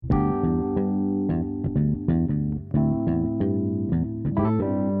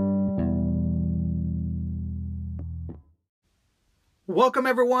Welcome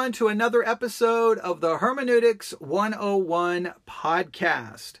everyone to another episode of the Hermeneutics 101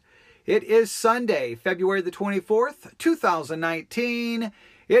 podcast. It is Sunday, February the 24th, 2019.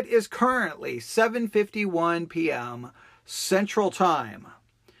 It is currently 7:51 p.m. Central Time.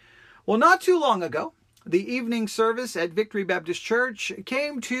 Well, not too long ago, the evening service at Victory Baptist Church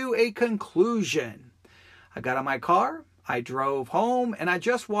came to a conclusion. I got in my car, I drove home, and I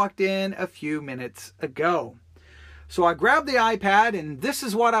just walked in a few minutes ago. So I grabbed the iPad, and this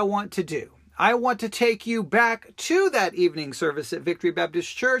is what I want to do. I want to take you back to that evening service at Victory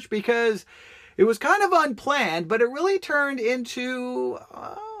Baptist Church because it was kind of unplanned, but it really turned into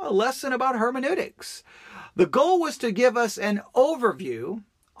a lesson about hermeneutics. The goal was to give us an overview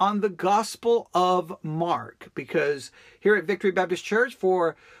on the Gospel of Mark, because here at Victory Baptist Church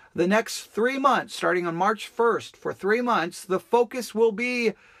for the next 3 months, starting on March 1st, for 3 months, the focus will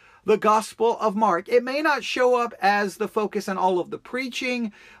be the Gospel of Mark. It may not show up as the focus in all of the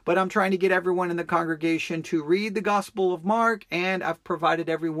preaching, but I'm trying to get everyone in the congregation to read the Gospel of Mark, and I've provided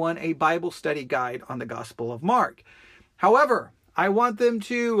everyone a Bible study guide on the Gospel of Mark. However, I want them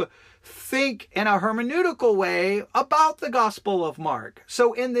to think in a hermeneutical way about the Gospel of Mark.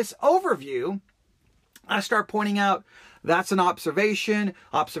 So in this overview, I start pointing out that's an observation,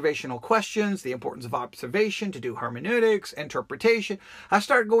 observational questions, the importance of observation to do hermeneutics, interpretation. I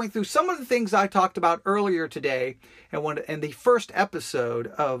start going through some of the things I talked about earlier today in the first episode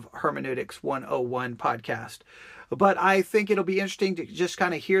of Hermeneutics 101 podcast. But I think it'll be interesting to just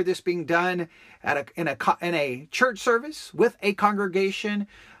kind of hear this being done in a church service with a congregation.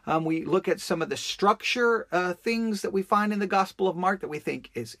 We look at some of the structure things that we find in the Gospel of Mark that we think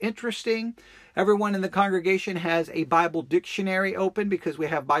is interesting. Everyone in the congregation has a Bible dictionary open because we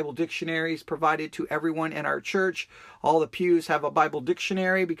have Bible dictionaries provided to everyone in our church. All the pews have a Bible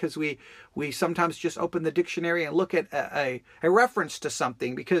dictionary because we sometimes just open the dictionary and look at a reference to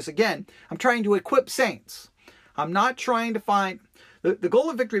something because, again, I'm trying to equip saints. I'm not trying to find... The goal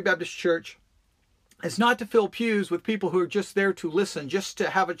of Victory Baptist Church is not to fill pews with people who are just there to listen, just to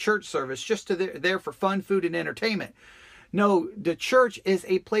have a church service, just there for fun, food, and entertainment. No, the church is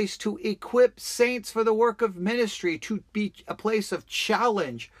a place to equip saints for the work of ministry, to be a place of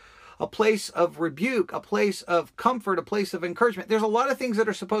challenge, a place of rebuke, a place of comfort, a place of encouragement. There's a lot of things that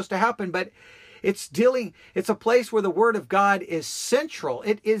are supposed to happen, but it's a place where the Word of God is central.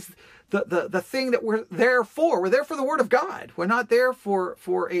 It is the thing that we're there for. We're there for the Word of God. We're not there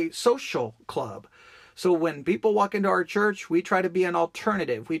for a social club. So when people walk into our church, we try to be an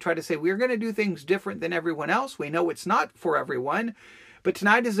alternative. We try to say we're going to do things different than everyone else. We know it's not for everyone, but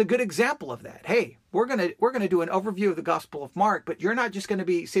tonight is a good example of that. Hey, we're going to do an overview of the Gospel of Mark, but you're not just going to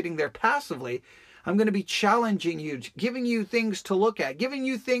be sitting there passively. I'm going to be challenging you, giving you things to look at, giving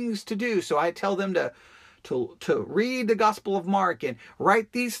you things to do. So I tell them to read the Gospel of Mark and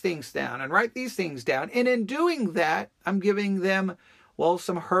write these things down and write these things down. And in doing that, I'm giving them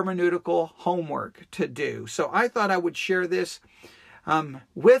some hermeneutical homework to do. So I thought I would share this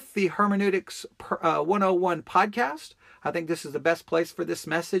with the Hermeneutics 101 podcast. I think this is the best place for this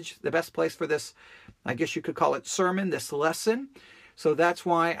message, the best place for this, I guess you could call it sermon, this lesson. So that's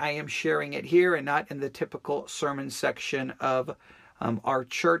why I am sharing it here and not in the typical sermon section of our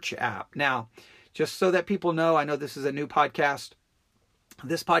church app. Now, just so that people know, I know this is a new podcast.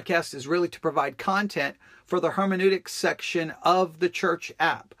 This podcast is really to provide content for the hermeneutics section of the church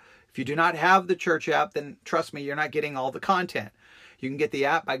app. If you do not have the church app, then trust me, you're not getting all the content. You can get the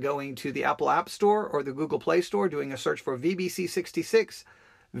app by going to the Apple App Store or the Google Play Store, doing a search for VBC66,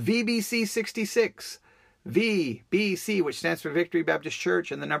 VBC66, VBC, which stands for Victory Baptist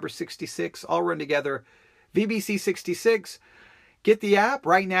Church, and the number 66, all run together, VBC66. Get the app.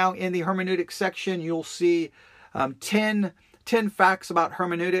 Right now in the hermeneutics section, you'll see 10 facts about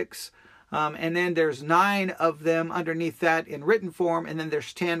hermeneutics. And then there's 9 of them underneath that in written form. And then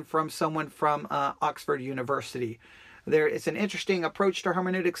there's 10 from someone from Oxford University. It's an interesting approach to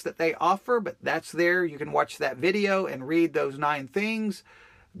hermeneutics that they offer, but that's there. You can watch that video and read those 9 things.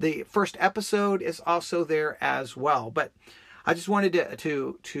 The first episode is also there as well. But I just wanted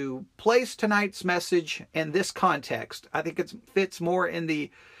to place tonight's message in this context. I think it fits more in the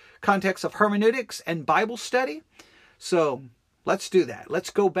context of hermeneutics and Bible study. So let's do that.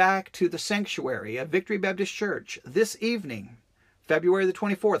 Let's go back to the sanctuary of Victory Baptist Church this evening, February the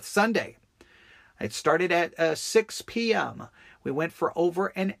 24th, Sunday. It started at 6 p.m. We went for over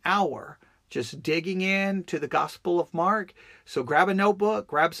an hour just digging into the Gospel of Mark. So grab a notebook,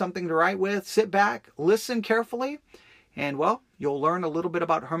 grab something to write with, sit back, listen carefully. And well, you'll learn a little bit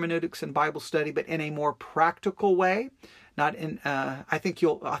about hermeneutics and Bible study, but in a more practical way. Not in. I think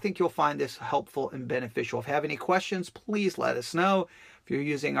you'll find this helpful and beneficial. If you have any questions, please let us know. If you're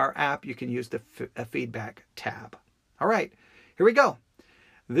using our app, you can use the feedback tab. All right, here we go.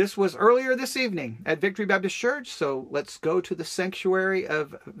 This was earlier this evening at Victory Baptist Church, so let's go to the sanctuary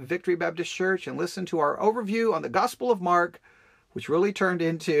of Victory Baptist Church and listen to our overview on the Gospel of Mark, which really turned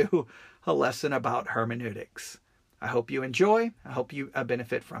into a lesson about hermeneutics. I hope you enjoy. I hope you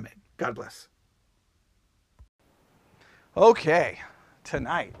benefit from it. God bless. Okay,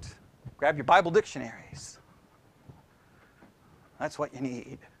 tonight, grab your Bible dictionaries. That's what you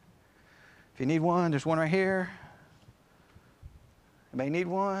need. If you need one, there's one right here. You may need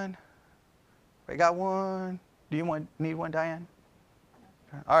one. We got one. Do you need one, Diane?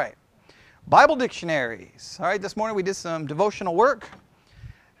 All right. Bible dictionaries. All right, this morning we did some devotional work.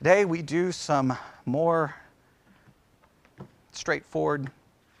 Today we do some more straightforward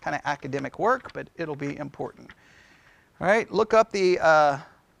kind of academic work, but it'll be important. All right, look up the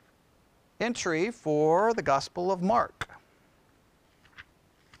entry for the Gospel of Mark.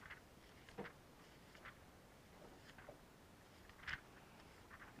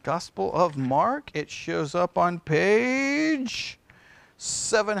 Gospel of Mark, it shows up on page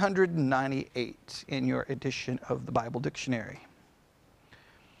 798 in your edition of the Bible Dictionary.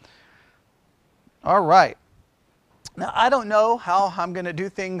 All right. Now, I don't know how I'm going to do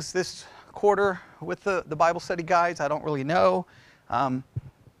things this quarter with the Bible study guides. I don't really know. Of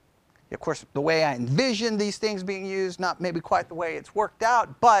course, the way I envision these things being used, not maybe quite the way it's worked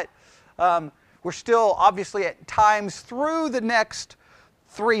out, but we're still obviously at times through the next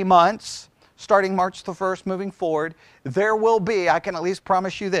 3 months, starting March the 1st, moving forward, there will be, I can at least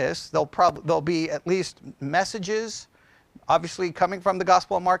promise you this, there'll be at least messages, obviously coming from the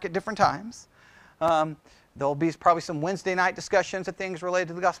Gospel of Mark at different times. There'll be probably some Wednesday night discussions of things related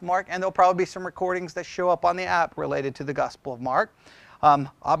to the Gospel of Mark, and there'll probably be some recordings that show up on the app related to the Gospel of Mark.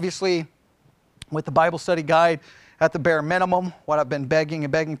 Obviously, with the Bible study guide, at the bare minimum, what I've been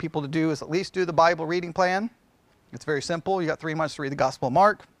begging people to do is at least do the Bible reading plan. It's very simple. You got 3 months to read the Gospel of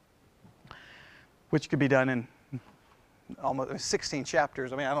Mark, which could be done in almost 16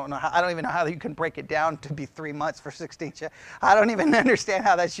 chapters. I mean, I don't even know how you can break it down to be 3 months for 16 chapters. I don't even understand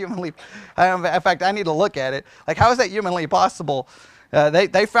how that's humanly. In fact, I need to look at it. Like, how is that humanly possible?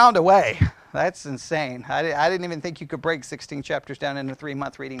 They found a way. That's insane. I didn't even think you could break 16 chapters down in a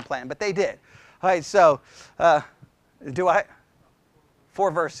 3-month reading plan, but they did. All right, so 4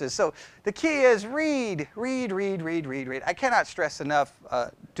 verses. So the key is read. I cannot stress enough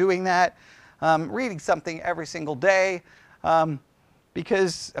doing that. Reading something every single day,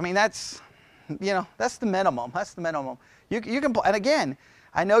 because I mean that's the minimum. That's the minimum. You can, and again,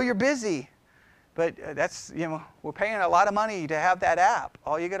 I know you're busy, but that's we're paying a lot of money to have that app.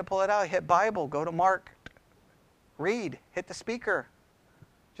 All you got to pull it out, hit Bible, go to Mark, read, hit the speaker.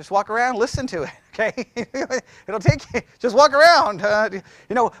 Just walk around, listen to it, okay? It'll take you, just walk around.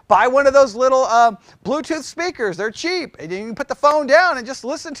 Buy one of those little Bluetooth speakers. They're cheap. And you can put the phone down and just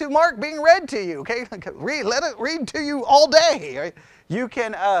listen to Mark being read to you, okay? Let it read to you all day. Right? You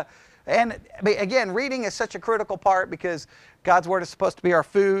can, and again, reading is such a critical part because God's Word is supposed to be our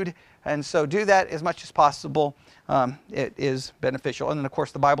food. And so do that as much as possible. It is beneficial. And then, of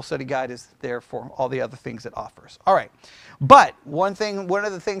course, the Bible study guide is there for all the other things it offers. All right. But one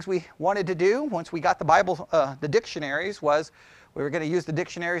of the things we wanted to do once we got the Bible, the dictionaries, was we were going to use the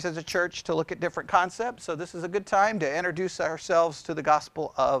dictionaries as a church to look at different concepts. So this is a good time to introduce ourselves to the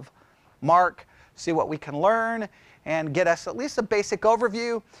Gospel of Mark, see what we can learn, and get us at least a basic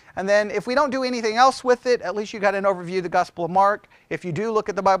overview. And then if we don't do anything else with it, at least you got an overview of the Gospel of Mark. If you do look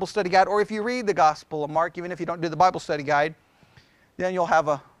at the Bible study guide, or if you read the Gospel of Mark, even if you don't do the Bible study guide, then you'll have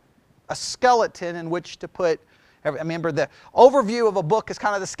a skeleton in which to put. Remember, the overview of a book is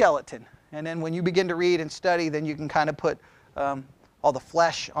kind of the skeleton. And then when you begin to read and study, then you can kind of put all the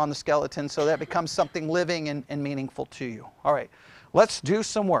flesh on the skeleton so that becomes something living and meaningful to you. All right, let's do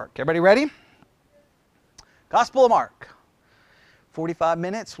some work. Everybody ready? Gospel of Mark. 45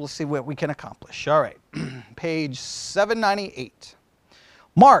 minutes. We'll see what we can accomplish. All right. Page 798.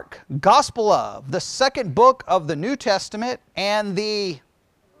 Mark, Gospel of, the second book of the New Testament and the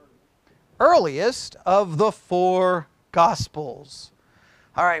earliest of the 4 Gospels.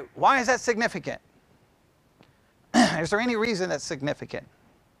 All right. Why is that significant? Is there any reason that's significant?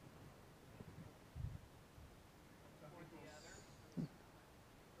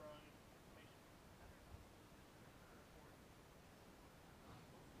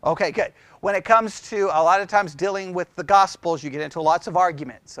 Okay, good. When it comes to a lot of times dealing with the Gospels, you get into lots of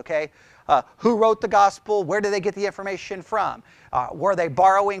arguments, okay? Who wrote the Gospel? Where did they get the information from? Were they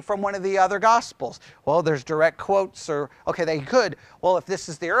borrowing from one of the other Gospels? Well, there's direct quotes, or, okay, they could. Well, if this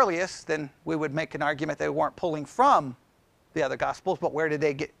is the earliest, then we would make an argument they weren't pulling from the other Gospels, but where did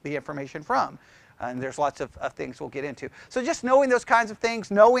they get the information from? And there's lots of things we'll get into. So just knowing those kinds of things,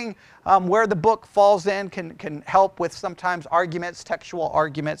 knowing where the book falls in can help with sometimes arguments, textual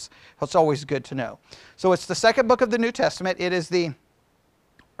arguments. It's always good to know. So it's the second book of the New Testament. It is the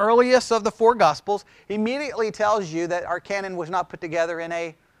earliest of the four Gospels. Immediately tells you that our canon was not put together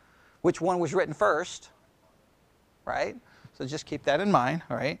in which one was written first, right? So just keep that in mind,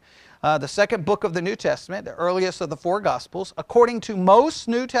 all right? The second book of the New Testament, the earliest of the four Gospels, according to most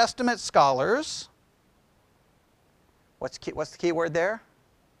New Testament scholars. What's the key word there?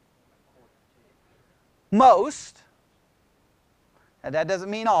 Most. And that doesn't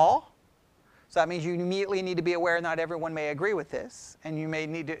mean all. So that means you immediately need to be aware not everyone may agree with this. And you may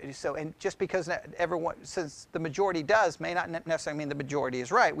need to, and just because everyone, since the majority does, may not necessarily mean the majority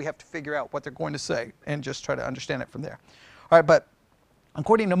is right. We have to figure out what they're going to say and just try to understand it from there. All right, but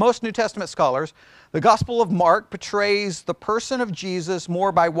according to most New Testament scholars, the Gospel of Mark portrays the person of Jesus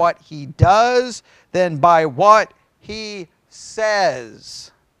more by what he does than by what he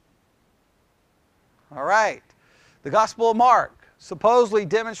says. All right. The Gospel of Mark supposedly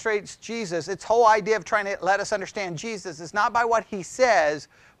demonstrates Jesus. Its whole idea of trying to let us understand Jesus is not by what he says,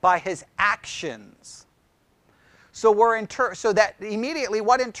 by his actions. So that immediately,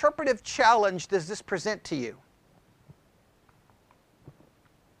 what interpretive challenge does this present to you?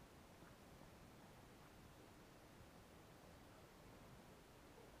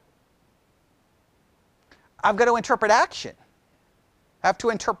 I've got to interpret action. I have to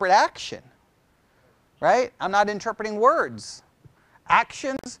interpret action, right? I'm not interpreting words.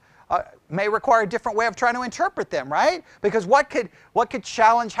 Actions may require a different way of trying to interpret them, right? Because what could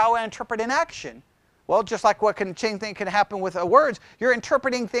challenge how I interpret an action? Well, just like what can happen with words, you're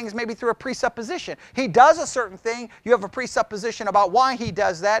interpreting things maybe through a presupposition. He does a certain thing, you have a presupposition about why he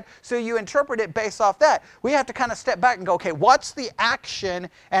does that, so you interpret it based off that. We have to kind of step back and go, okay, what's the action,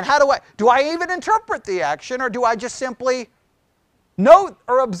 and how do I even interpret the action, or do I just simply note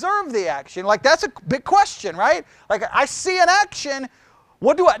or observe the action? Like, that's a big question, right? Like, I see an action,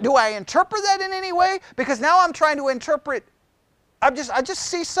 what do I interpret that in any way? Because now I'm trying to interpret. I just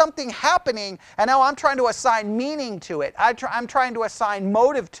see something happening, and now I'm trying to assign meaning to it. I'm trying to assign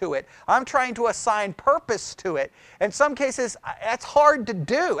motive to it. I'm trying to assign purpose to it. In some cases, that's hard to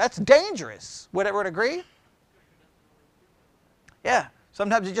do. That's dangerous. Would everyone agree? Yeah.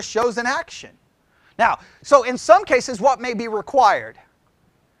 Sometimes it just shows an action. Now, so in some cases, what may be required?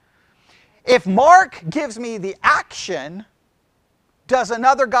 If Mark gives me the action, does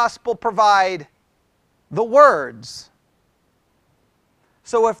another gospel provide the words?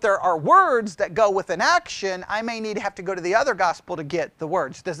 So if there are words that go with an action, I may have to go to the other gospel to get the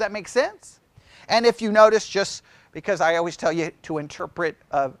words. Does that make sense? And if you notice, just because I always tell you to interpret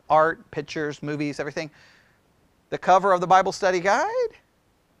art, pictures, movies, everything, the cover of the Bible Study Guide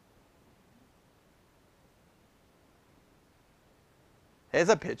is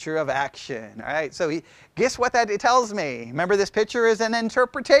a picture of action. All right, so guess what that tells me? Remember, this picture is an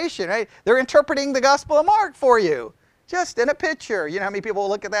interpretation, right? They're interpreting the Gospel of Mark for you. Just in a picture. You know how many people will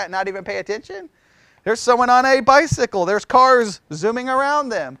look at that and not even pay attention? There's someone on a bicycle. There's cars zooming around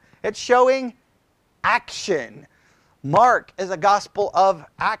them. It's showing action. Mark is a gospel of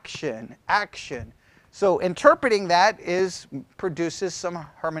action. Action. So interpreting that produces some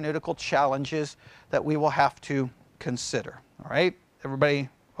hermeneutical challenges that we will have to consider. All right? Everybody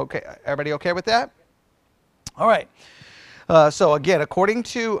okay? Everybody okay with that? All right. So again, according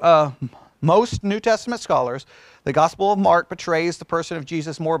to most New Testament scholars, the Gospel of Mark portrays the person of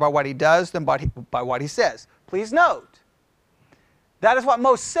Jesus more by what he does than by what he says. Please note, that is what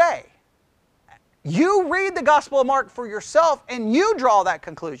most say. You read the Gospel of Mark for yourself and you draw that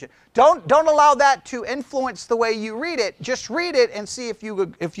conclusion. Don't allow that to influence the way you read it. Just read it and see if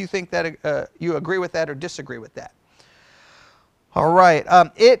you think that you agree with that or disagree with that. All right.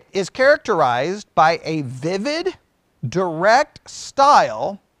 It is characterized by a vivid, direct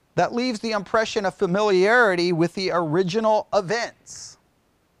style that leaves the impression of familiarity with the original events.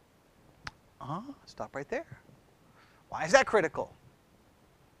 Stop right there. Why is that critical?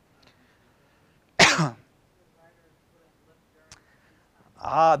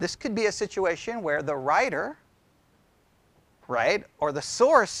 This could be a situation where the writer, right, or the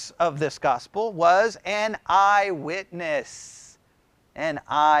source of this gospel was an eyewitness. An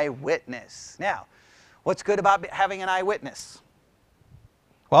eyewitness. Now, what's good about having an eyewitness?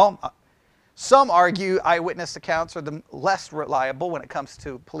 Well, some argue eyewitness accounts are the less reliable when it comes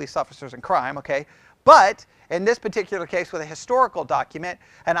to police officers and crime, okay? But in this particular case with a historical document,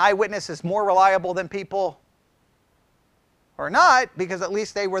 an eyewitness is more reliable than people or not, because at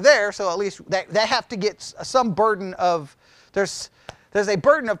least they were there, so at least they have to get some burden of, there's a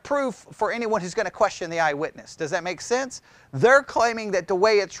burden of proof for anyone who's going to question the eyewitness. Does that make sense? They're claiming that the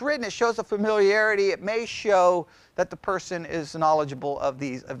way it's written, it shows a familiarity. It may show that the person is knowledgeable of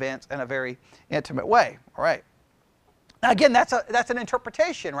these events in a very intimate way. All right. Now again, that's an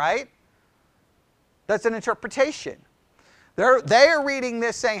interpretation, right? That's an interpretation. They are reading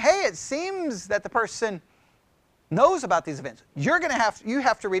this saying, hey, it seems that the person knows about these events. You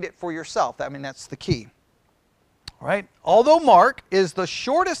have to read it for yourself. I mean, that's the key. All right? Although Mark is the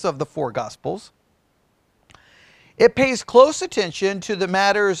shortest of the four Gospels, it pays close attention to the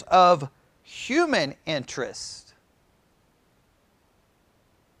matters of human interest.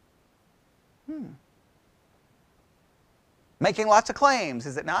 Making lots of claims,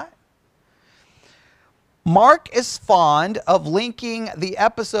 is it not? Mark is fond of linking the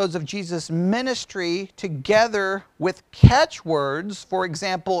episodes of Jesus' ministry together with catchwords, for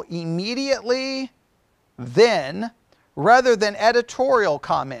example, immediately, then, rather than editorial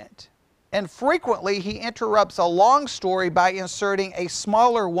comment. And frequently he interrupts a long story by inserting a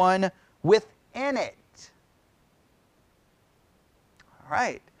smaller one within it. All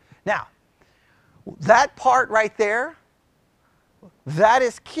right. Now, that part right there, that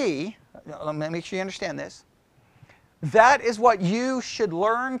is key. Let me make sure you understand this. That is what you should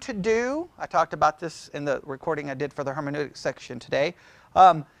learn to do. I talked about this in the recording I did for the hermeneutics section today.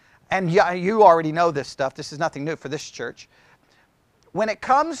 And you already know this stuff. This is nothing new for this church. When it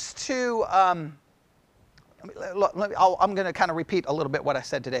comes to, I'm going to kind of repeat a little bit what I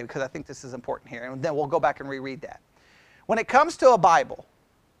said today because I think this is important here. And then we'll go back and reread that. When it comes to a Bible,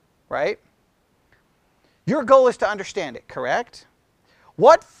 right, your goal is to understand it, correct?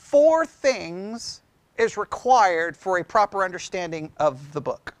 What 4 things is required for a proper understanding of the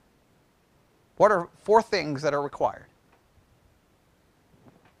book? What are 4 things that are required?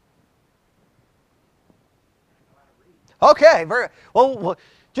 Okay, well,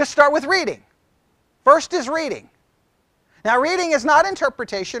 just start with reading. First is reading. Now, reading is not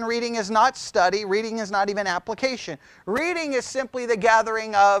interpretation. Reading is not study. Reading is not even application. Reading is simply the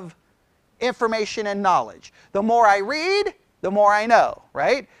gathering of information and knowledge. The more I read, the more I know,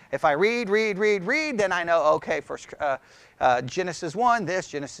 right? If I read, then I know, okay, first Genesis 1, this,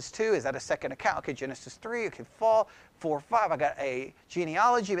 Genesis 2, is that a second account? Okay, Genesis 3, okay, fall, 4, 5, I got a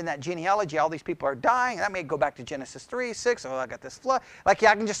genealogy. In that genealogy, all these people are dying. And that may go back to Genesis 3, 6, oh, I got this flood. Like, yeah,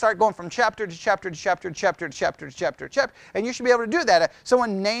 I can just start going from chapter to chapter to chapter to chapter to chapter to chapter to chapter. And you should be able to do that. If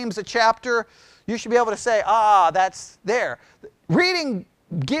someone names a chapter, you should be able to say, that's there. Reading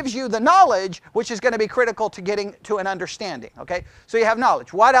gives you the knowledge, which is going to be critical to getting to an understanding, okay? So you have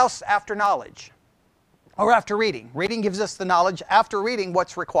knowledge. What else after knowledge? Or after reading? Reading gives us the knowledge. After reading,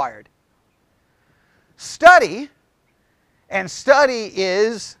 what's required? Study. And study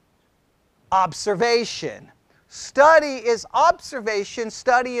is observation. Study is observation.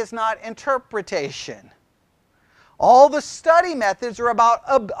 Study is not interpretation. All the study methods are about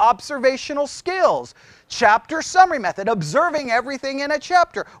observational skills. Chapter summary method, observing everything in a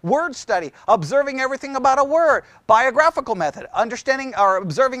chapter. Word study, observing everything about a word. Biographical method, understanding or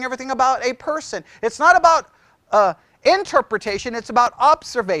observing everything about a person. It's not about interpretation, it's about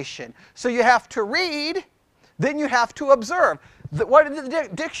observation. So you have to read, then you have to observe. What did the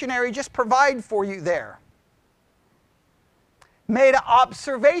dictionary just provide for you there? Made an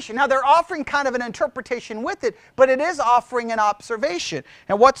observation. Now they're offering kind of an interpretation with it, but it is offering an observation.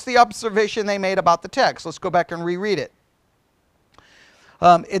 And what's the observation they made about the text? Let's go back and reread it.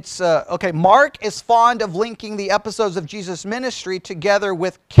 Okay, Mark is fond of linking the episodes of Jesus' ministry together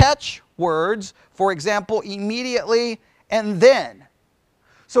with catchwords, for example, immediately and then.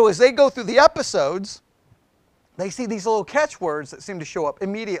 So as they go through the episodes, they see these little catchwords that seem to show up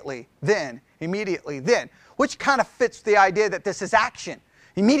immediately, then, which kind of fits the idea that this is action.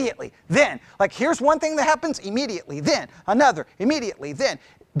 Immediately, then. Like, here's one thing that happens, immediately, then. Another, immediately, then.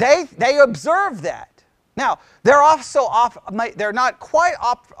 They observe that. Now, they're also they're not quite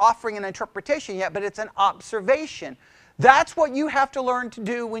offering an interpretation yet, but it's an observation. That's what you have to learn to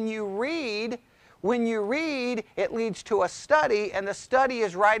do when you read. When you read, it leads to a study, and the study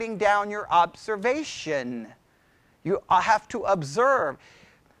is writing down your observation. You have to observe.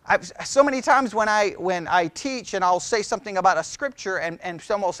 So many times when I teach and I'll say something about a scripture and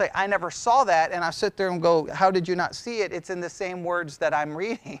someone will say, I never saw that, and I sit there and go, how did you not see it? It's in the same words that I'm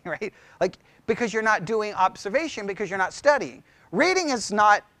reading, right? Like, because you're not doing observation, because you're not studying. reading is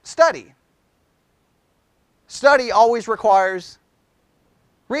not study. Study always requires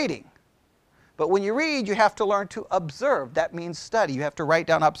reading. But when you read, you have to learn to observe. That means study. You have to write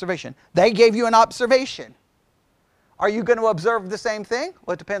down observation. They gave you an observation. Are you going to observe the same thing?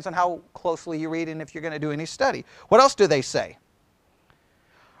 Well, it depends on how closely you read and if you're going to do any study. What else do they say?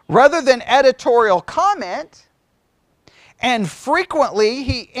 Rather than editorial comment, and frequently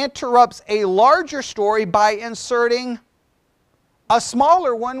he interrupts a larger story by inserting a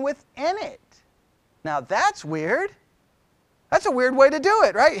smaller one within it. Now that's weird. That's a weird way to do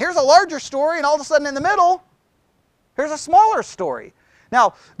it, right? Here's a larger story, and all of a sudden in the middle, here's a smaller story.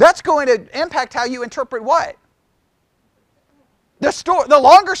 Now, that's going to impact how you interpret what? The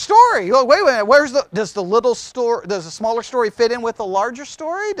longer story. Well, wait a minute. Does the smaller story fit in with the larger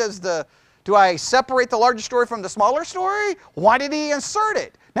story? Do I separate the larger story from the smaller story? Why did he insert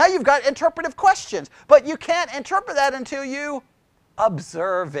it? Now you've got interpretive questions, but you can't interpret that until you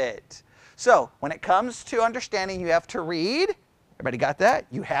observe it. So, when it comes to understanding, you have to read. Everybody got that?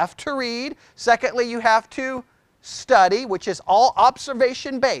 You have to read. Secondly, you have to study, which is all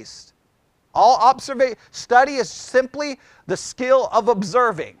observation-based. Study is simply the skill of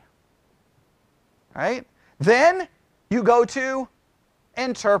observing. Right? Then you go to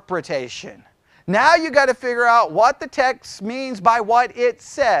interpretation. Now you got to figure out what the text means by what it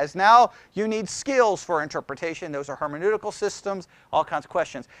says. Now you need skills for interpretation. Those are hermeneutical systems, all kinds of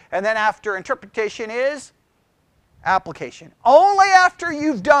questions. And then after interpretation is application. Only after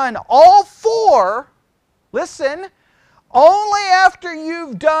you've done all four, listen, only after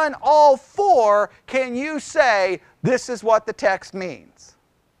you've done all four can you say, this is what the text means.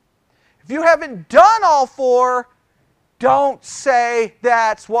 If you haven't done all four, don't say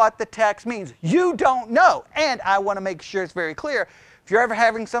that's what the text means. You don't know. And I want to make sure it's very clear. If you're ever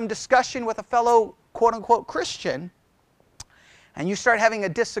having some discussion with a fellow quote-unquote Christian, and you start having a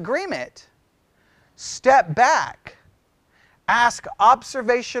disagreement, step back. Ask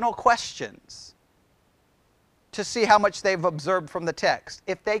observational questions to see how much they've observed from the text.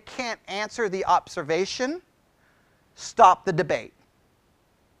 If they can't answer the observation, stop the debate.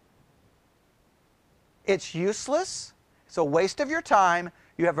 It's useless. It's a waste of your time.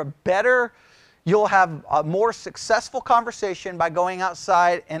 You'll have a more successful conversation by going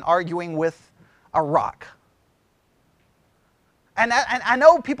outside and arguing with a rock. And I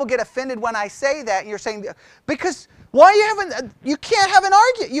know people get offended when I say that, and you're saying, because you can't have an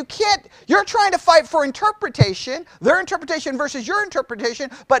argument. You're trying to fight for interpretation, their interpretation versus your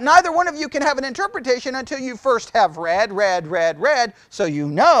interpretation, but neither one of you can have an interpretation until you first have read, so you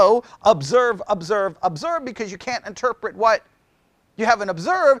know, observe, because you can't interpret what you haven't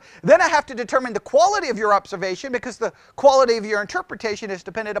observed. Then I have to determine the quality of your observation, because the quality of your interpretation is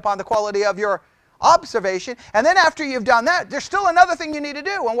dependent upon the quality of your observation. And then after you've done that, there's still another thing you need to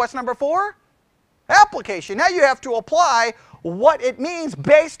do. And what's number 4? Application. Now you have to apply what it means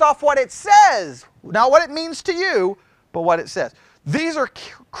based off what it says. Not what it means to you, but what it says. These are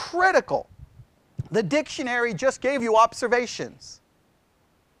critical. The dictionary just gave you observations.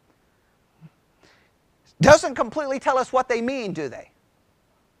 Doesn't completely tell us what they mean, do they?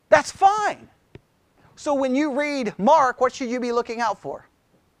 That's fine. So when you read Mark, what should you be looking out for?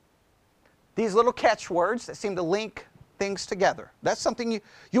 These little catchwords that seem to link things together. That's something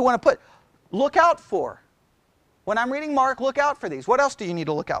you want to look out for. When I'm reading Mark, look out for these. What else do you need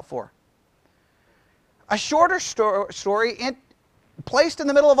to look out for? A shorter story placed in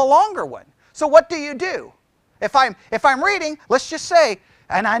the middle of a longer one. So what do you do? If I'm reading, let's just say,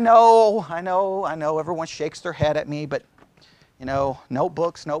 and I know, everyone shakes their head at me, but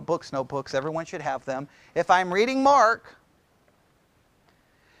notebooks, everyone should have them. If I'm reading Mark,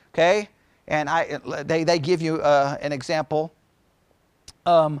 okay, and they give you an example.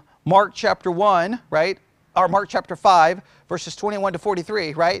 Mark chapter 1, right? Or Mark chapter 5, verses 21 to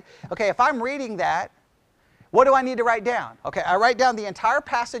 43, right? Okay, if I'm reading that, what do I need to write down? Okay, I write down the entire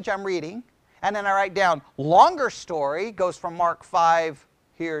passage I'm reading, and then I write down longer story, goes from Mark 5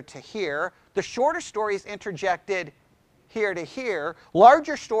 here to here. The shorter story is interjected here to here.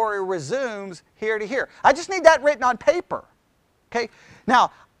 Larger story resumes here to here. I just need that written on paper. Okay?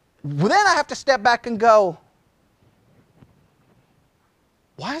 Now, then I have to step back and go,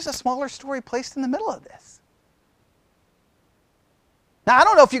 why is a smaller story placed in the middle of this? Now, I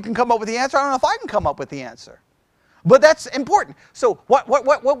don't know if you can come up with the answer. I don't know if I can come up with the answer. But that's important. So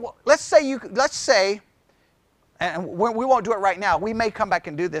let's say, and we won't do it right now. We may come back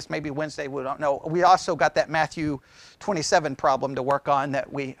and do this maybe Wednesday. We don't know. We also got that Matthew 27 problem to work on that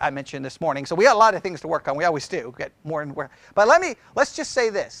I mentioned this morning. So we got a lot of things to work on. We always do. Get more and more. But let's just say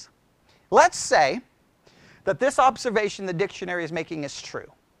this. Let's say that this observation the dictionary is making is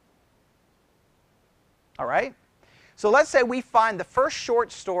true. All right? So let's say we find the first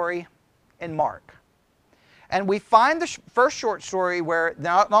short story in Mark. And we find the first short story where,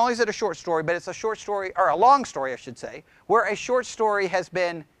 not only is it a short story, but it's a short story, or a long story, I should say, where a short story has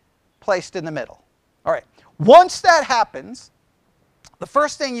been placed in the middle. All right. Once that happens, the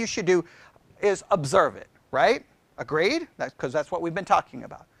first thing you should do is observe it, right? Agreed? Because that's what we've been talking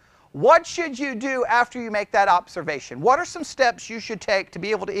about. What should you do after you make that observation? What are some steps you should take to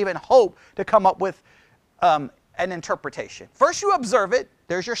be able to even hope to come up with an interpretation? First, you observe it.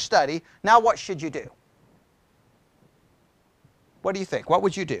 There's your study. Now, what should you do? What do you think? What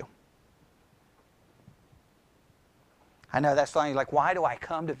would you do? I know that's funny. Like, why do I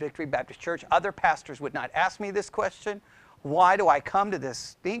come to Victory Baptist Church? Other pastors would not ask me this question. Why do I come to this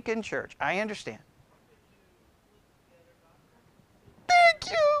stinking church? I understand.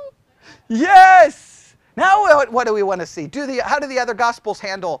 Thank you. Yes. Now what do we want to see? How do the other Gospels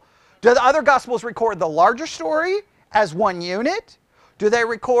handle? Do the other Gospels record the larger story as one unit? Do they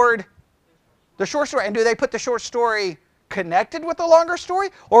record the short story? And do they put the short story connected with the longer story?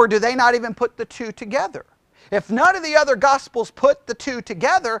 Or do they not even put the two together? If none of the other Gospels put the two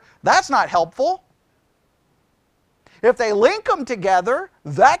together, that's not helpful. If they link them together,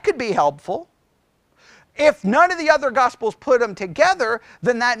 that could be helpful. If none of the other Gospels put them together,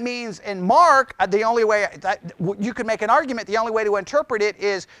 then that means in Mark, the only way that you could make an argument, the only way to interpret it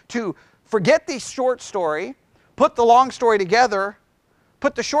is to forget the short story, put the long story together,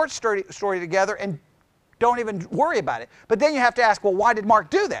 put the short story together, and don't even worry about it. But then you have to ask, well, why did Mark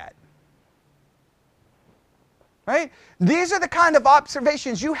do that? Right? These are the kind of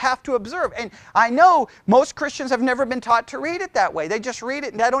observations you have to observe. And I know most Christians have never been taught to read it that way. They just read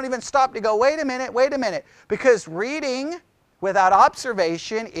it and they don't even stop to go, wait a minute. Because reading without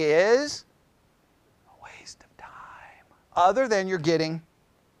observation is a waste of time. Other than you're getting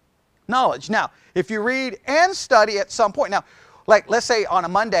knowledge. Now, if you read and study at some point, now, like let's say on a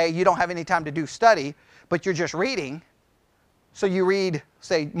Monday you don't have any time to do study, but you're just reading. So you read,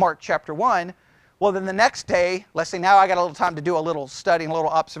 say, Mark chapter 1. Well, then the next day, let's say now I got a little time to do a little study and a little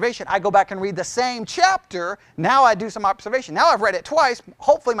observation. I go back and read the same chapter. Now I do some observation. Now I've read it twice.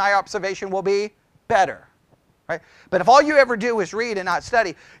 Hopefully my observation will be better. Right? But if all you ever do is read and not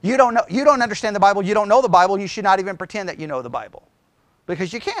study, you don't understand the Bible, you don't know the Bible, you should not even pretend that you know the Bible.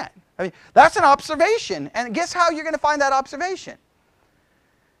 Because you can't. I mean, that's an observation. And guess how you're going to find that observation?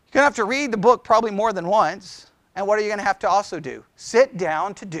 You're going to have to read the book probably more than once. And what are you going to have to also do? Sit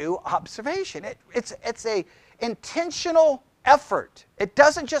down to do observation. It's an intentional effort. It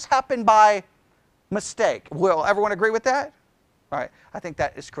doesn't just happen by mistake. Will everyone agree with that? All right. I think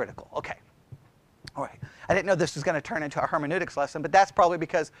that is critical. Okay. All right. I didn't know this was going to turn into a hermeneutics lesson, but that's probably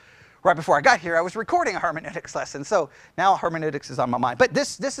because right before I got here, I was recording a hermeneutics lesson. So now hermeneutics is on my mind. But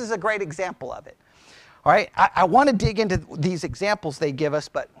this is a great example of it. All right. I want to dig into these examples they give us,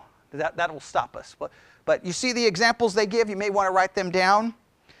 but that will stop us. But you see the examples they give, you may want to write them down.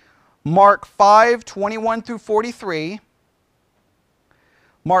 Mark 5:21 through 43.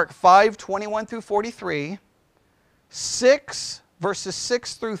 Mark 5:21 through 43. 6 verses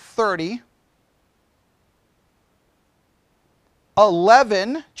 6 through 30.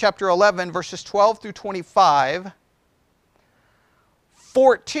 11, chapter 11, verses 12 through 25.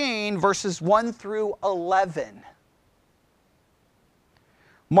 14, verses 1 through 11.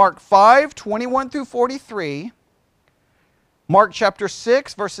 Mark 5:21 through 43, Mark chapter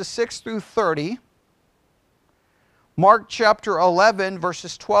 6, verses 6 through 30, Mark chapter 11,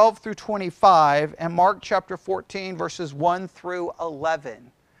 verses 12 through 25, and Mark chapter 14, verses 1 through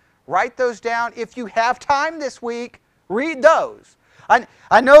 11. Write those down. If you have time this week, read those.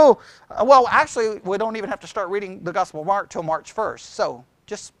 I know, well, actually, we don't even have to start reading the Gospel of Mark till March 1st. So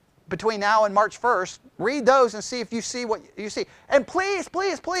just between now and March 1st, read those and see if you see what you see. And please,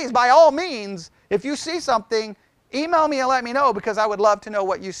 please, please, by all means, if you see something, email me and let me know, because I would love to know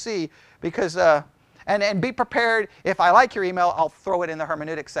what you see. Because, and be prepared, if I like your email, I'll throw it in the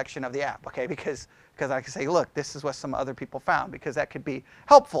hermeneutics section of the app, okay? Because I can say, look, this is what some other people found, because that could be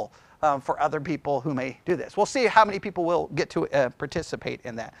helpful for other people who may do this. We'll see how many people will get to participate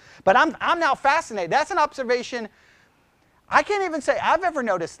in that. But I'm now fascinated. That's an observation. I can't even say I've ever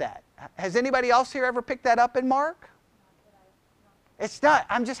noticed that. Has anybody else here ever picked that up in Mark? It's not.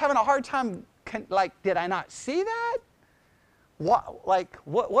 I'm just having a hard time. Did I not see that? What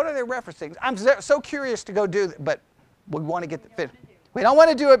are they referencing? I'm so curious to go do that, but we want to get the fit. We don't want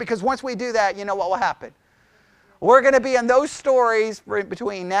to do it, because once we do that, you know what will happen? We're going to be in those stories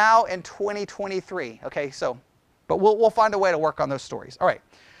between now and 2023. Okay, so, but we'll find a way to work on those stories. All right.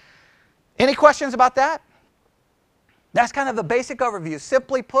 Any questions about that? That's kind of the basic overview.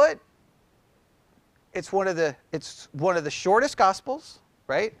 Simply put, it's one of the shortest gospels,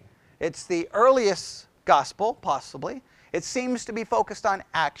 right? It's the earliest gospel, possibly. It seems to be focused on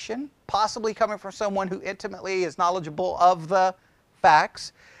action, possibly coming from someone who intimately is knowledgeable of the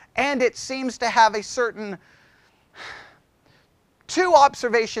facts. And it seems to have a certain... Two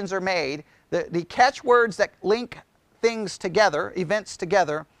observations are made. The catchwords that link things together, events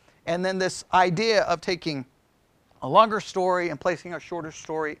together, and then this idea of taking a longer story and placing a shorter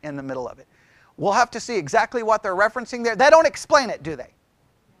story in the middle of it. We'll have to see exactly what they're referencing there. They don't explain it, do they?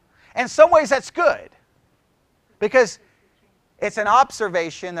 In some ways that's good, because it's an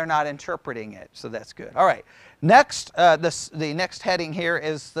observation, they're not interpreting it, so that's good. All right, next, the next heading here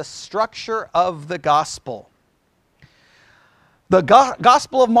is the structure of the gospel. The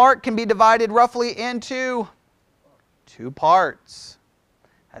Gospel of Mark can be divided roughly into two parts.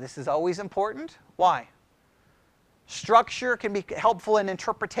 Now, this is always important. Why? Structure can be helpful in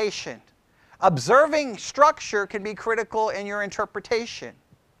interpretation. Observing structure can be critical in your interpretation,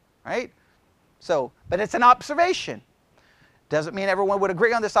 right? So, but it's an observation. Doesn't mean everyone would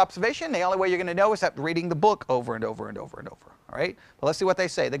agree on this observation. The only way you're going to know is that reading the book over and over and over and over. All right? But let's see what they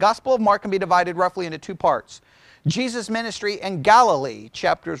say. The Gospel of Mark can be divided roughly into two parts. Jesus' ministry in Galilee,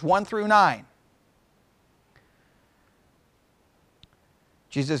 chapters 1 through 9.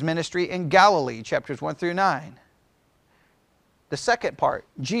 Jesus' ministry in Galilee, chapters 1 through 9. The second part,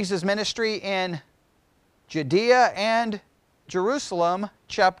 Jesus' ministry in Judea and Jerusalem,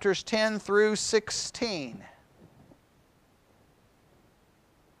 chapters 10 through 16.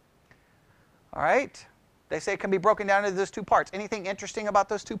 All right? They say it can be broken down into those two parts. Anything interesting about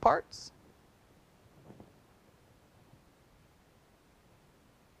those two parts?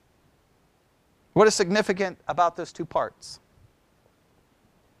 What is significant about those two parts?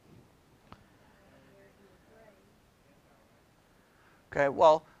 Okay,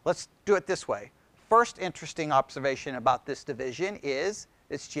 well, let's do it this way. First interesting observation about this division is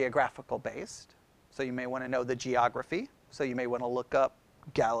it's geographical based. So you may want to know the geography. So you may want to look up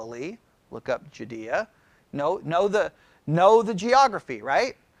Galilee, look up Judea. Know the geography,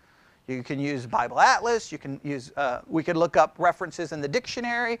 right? You can use Bible Atlas. You can use. We could look up references in the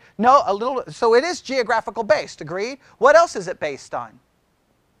dictionary. So it is geographical based. Agreed. What else is it based on?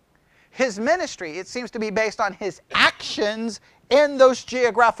 His ministry. It seems to be based on his actions in those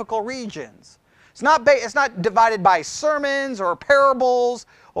geographical regions. It's not divided by sermons or parables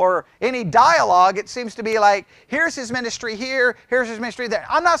or any dialogue. It seems to be like, here's his ministry here, here's his ministry there.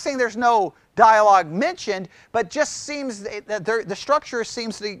 I'm not saying there's no dialogue mentioned, but just seems that the structure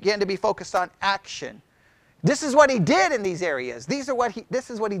seems to, again, to be focused on action. This is what he did in these areas. This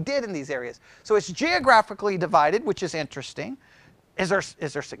is what he did in these areas. So it's geographically divided, which is interesting. Is there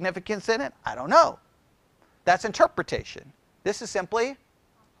significance in it? I don't know. That's interpretation. This is simply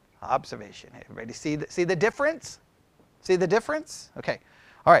observation. Everybody see the difference? See the difference? Okay.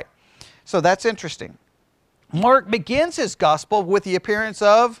 All right. So that's interesting. Mark begins his gospel with the appearance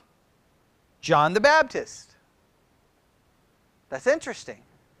of John the Baptist. That's interesting.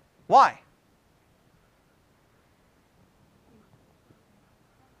 Why?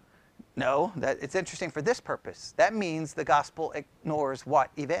 No, it's interesting for this purpose. That means the gospel ignores what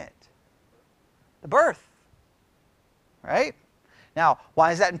event? The birth. Right? Now,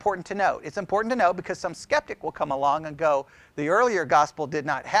 why is that important to note? It's important to note because some skeptic will come along and go, the earlier gospel did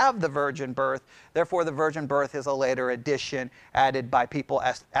not have the virgin birth, therefore the virgin birth is a later addition added by people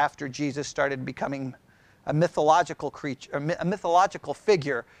after Jesus started becoming a mythological creature, a mythological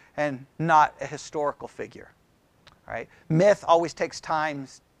figure and not a historical figure. All right? Myth takes time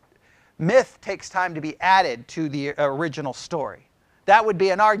to be added to the original story. That would be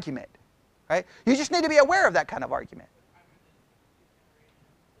an argument. Right? You just need to be aware of that kind of argument.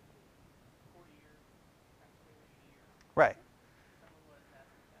 Right.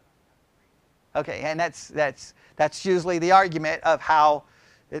 Okay, and that's usually the argument of how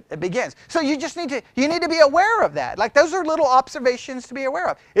it begins. So you need to be aware of that. Like, those are little observations to be aware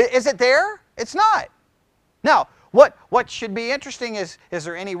of. Is it there? It's not. Now, what should be interesting is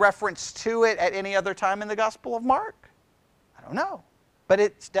there any reference to it at any other time in the Gospel of Mark? I don't know, but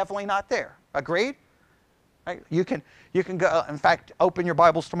it's definitely not there. Agreed? Right? You can go. In fact, open your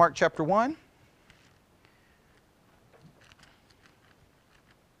Bibles to Mark chapter 1.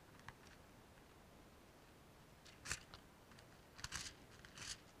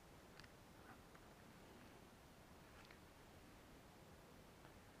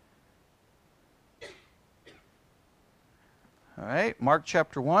 All right, Mark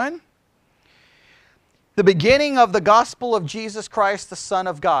chapter 1. The beginning of the gospel of Jesus Christ, the Son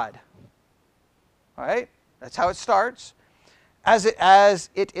of God. All right? That's how it starts. As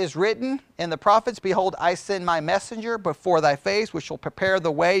it is written in the prophets, behold, I send my messenger before thy face, which shall prepare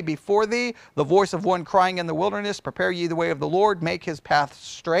the way before thee. The voice of one crying in the wilderness, prepare ye the way of the Lord, make his path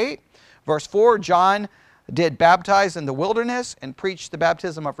straight. Verse 4, John did baptize in the wilderness and preached the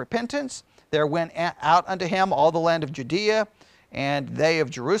baptism of repentance. There went out unto him all the land of Judea and they of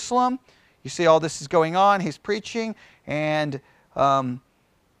Jerusalem. You see all this is going on. He's preaching. And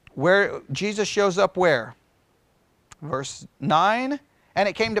where Jesus shows up where? Verse 9, and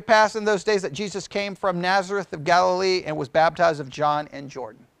it came to pass in those days that Jesus came from Nazareth of Galilee and was baptized of John in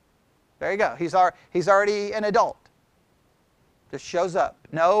Jordan. There you go. He's already an adult. Just shows up.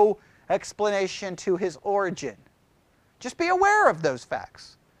 No explanation to his origin. Just be aware of those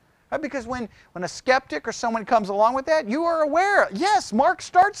facts. Right? Because when a skeptic or someone comes along with that, you are aware. Yes, Mark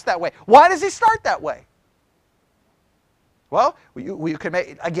starts that way. Why does he start that way? Well, we could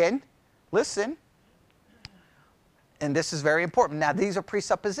make, again, listen. And this is very important. Now, these are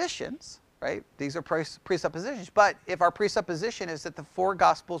presuppositions, right? These are presuppositions. But if our presupposition is that the four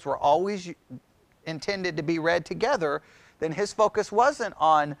Gospels were always intended to be read together, then his focus wasn't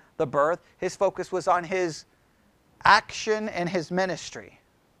on the birth. His focus was on his action and his ministry,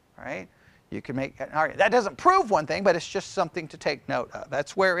 right? You can make an argument. That doesn't prove one thing, but it's just something to take note of.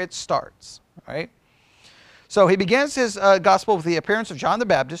 That's where it starts, right? So he begins his gospel with the appearance of John the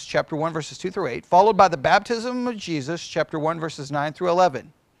Baptist, chapter 1, verses 2 through 8, followed by the baptism of Jesus, chapter 1, verses 9 through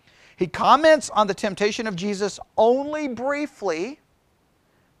 11. He comments on the temptation of Jesus only briefly,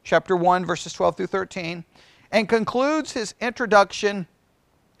 chapter 1, verses 12 through 13, and concludes his introduction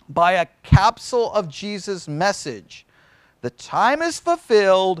by a capsule of Jesus' message. The time is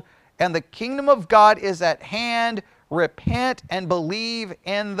fulfilled, and the kingdom of God is at hand. Repent and believe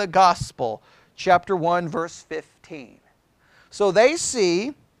in the gospel. Chapter 1, verse 15. So they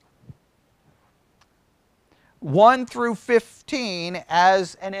see 1 through 15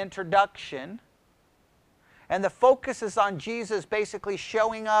 as an introduction. And the focus is on Jesus basically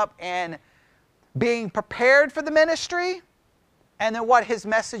showing up and being prepared for the ministry. And then what his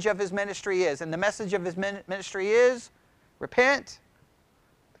message of his ministry is. And the message of his ministry is, repent.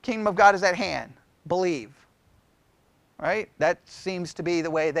 The kingdom of God is at hand. Believe. Right? That seems to be the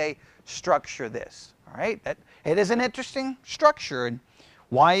way they structure this. All right? It is an interesting structure. And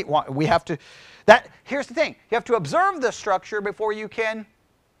why we have to... Here's the thing. You have to observe the structure before you can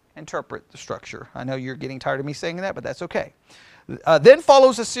interpret the structure. I know you're getting tired of me saying that, but that's okay. Then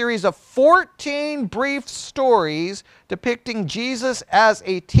follows a series of 14 brief stories depicting Jesus as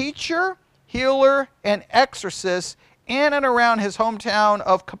a teacher, healer, and exorcist in and around his hometown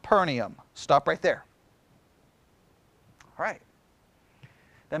of Capernaum. Stop right there. All right.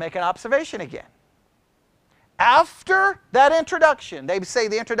 Then make an observation again. After that introduction, they say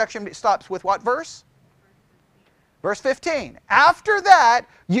the introduction stops with what verse? Verse 15. After that,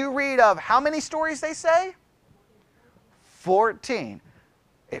 you read of how many stories they say? 14.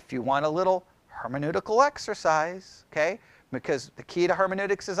 If you want a little hermeneutical exercise, okay, because the key to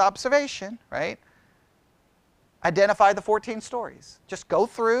hermeneutics is observation, right? Identify the 14 stories. Just go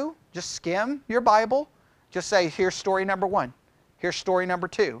through, just skim your Bible. Just say, here's story number 1. Here's story number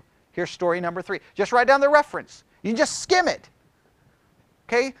 2. Here's story number 3. Just write down the reference. You can just skim it.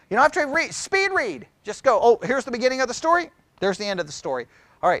 Okay? You don't have to speed read. Just go, oh, here's the beginning of the story. There's the end of the story.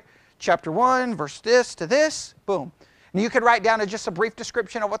 All right, chapter 1, verse this to this. Boom. And you could write down just a brief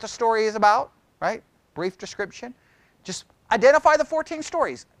description of what the story is about. Right? Brief description. Just identify the 14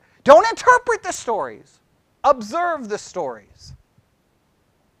 stories. Don't interpret the stories. Observe the stories.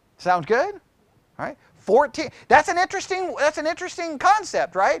 Sound good? All right. 14. That's an interesting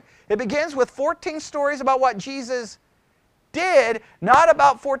concept, right? It begins with 14 stories about what Jesus did, not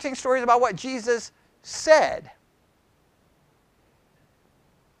about 14 stories about what Jesus said.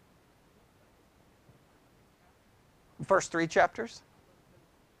 First 3 chapters?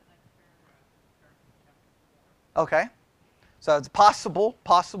 Okay. So it's possible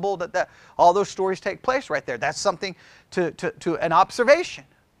that all those stories take place right there. That's something to an observation.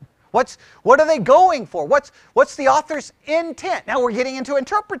 What are they going for? What's the author's intent? Now we're getting into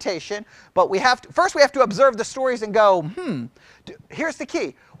interpretation, but first we have to observe the stories and go, here's the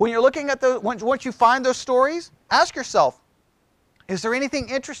key. When you're looking at once you find those stories, ask yourself, is there anything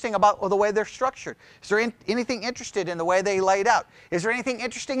interesting about the way they're structured? Is there anything interested in the way they laid out? Is there anything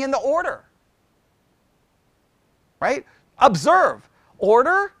interesting in the order? Right? Observe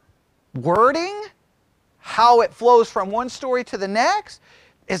order, wording, how it flows from one story to the next.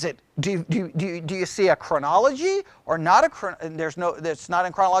 Do you see a chronology or not it's not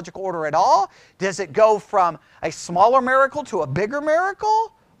in chronological order at all? Does it go from a smaller miracle to a bigger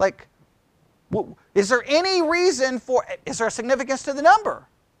miracle? Is there any reason for, is there a significance to the number?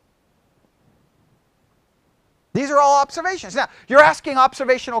 These are all observations. Now, you're asking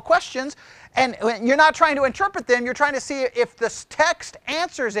observational questions, and you're not trying to interpret them. You're trying to see if this text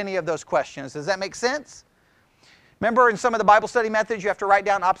answers any of those questions. Does that make sense? Remember, in some of the Bible study methods, you have to write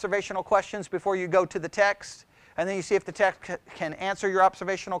down observational questions before you go to the text, and then you see if the text can answer your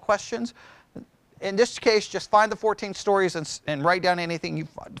observational questions. In this case, just find the 14 stories and write down anything you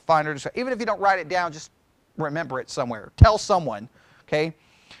find. Even if you don't write it down, just remember it somewhere. Tell someone, okay?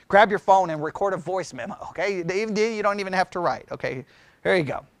 Grab your phone and record a voice memo, okay? You don't even have to write, okay? Here you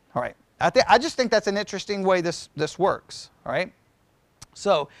go. All right. I just think that's an interesting way this works, all right?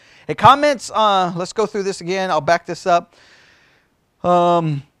 So it comments, let's go through this again. I'll back this up.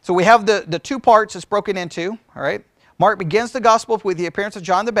 So we have the two parts it's broken into, all right? Mark begins the gospel with the appearance of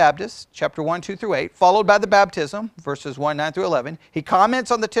John the Baptist, chapter 1, 2 through 8, followed by the baptism, verses 1, 9 through 11. He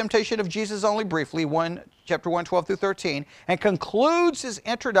comments on the temptation of Jesus only briefly, chapter 1, 12 through 13, and concludes his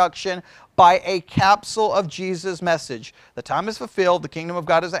introduction by a capsule of Jesus' message. The time is fulfilled, the kingdom of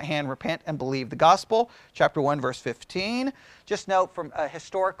God is at hand, repent and believe the gospel, chapter 1, verse 15. Just note from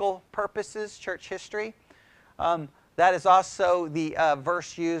historical purposes, church history, that is also the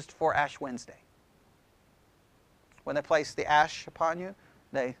verse used for Ash Wednesday. When they place the ash upon you,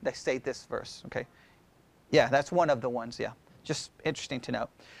 they state this verse, okay? Yeah, that's one of the ones, yeah. Just interesting to note.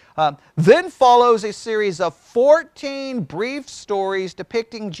 Then follows a series of 14 brief stories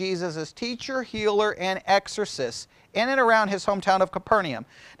depicting Jesus as teacher, healer, and exorcist in and around his hometown of Capernaum.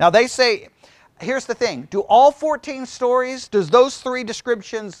 Now they say, here's the thing, do all 14 stories, does those three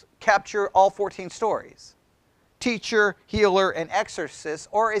descriptions capture all 14 stories? Teacher, healer, and exorcist,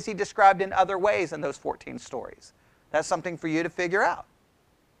 or is he described in other ways in those 14 stories? That's something for you to figure out.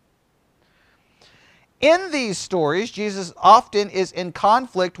 In these stories, Jesus often is in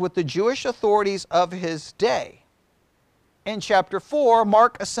conflict with the Jewish authorities of his day. In chapter 4,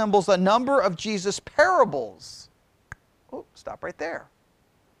 Mark assembles a number of Jesus' parables. Oh, stop right there.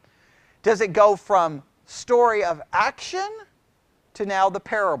 Does it go from story of action to now the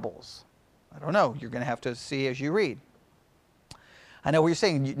parables? I don't know. You're going to have to see as you read. I know what you're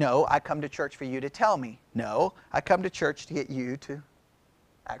saying. No, I come to church for you to tell me. No, I come to church to get you to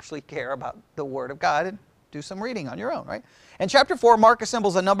actually care about the Word of God and do some reading on your own, right? In chapter 4, Mark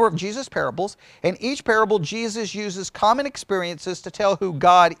assembles a number of Jesus' parables. In each parable, Jesus uses common experiences to tell who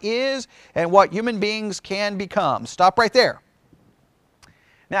God is and what human beings can become. Stop right there.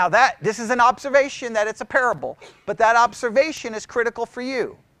 Now this is an observation that it's a parable, but that observation is critical for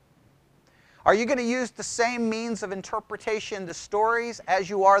you. Are you going to use the same means of interpretation, the stories, as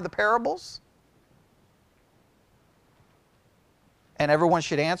you are the parables? And everyone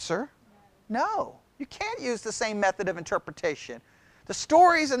should answer, no. You can't use the same method of interpretation. The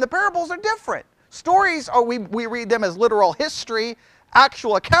stories and the parables are different. Stories, we read them as literal history,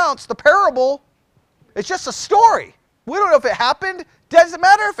 actual accounts. The parable, it's just a story. We don't know if it happened. Doesn't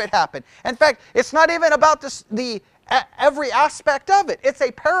matter if it happened. In fact, it's not even about every aspect of it. It's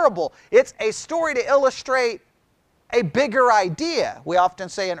a parable. It's a story to illustrate a bigger idea. We often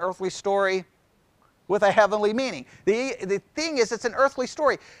say an earthly story with a heavenly meaning. The thing is, it's an earthly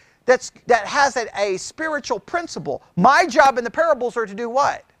story that has a spiritual principle. My job in the parables are to do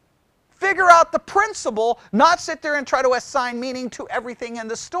what? Figure out the principle, not sit there and try to assign meaning to everything in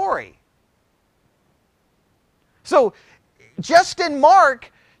the story. So, just in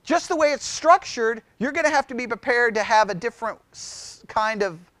Mark, just the way it's structured, you're going to have to be prepared to have a different kind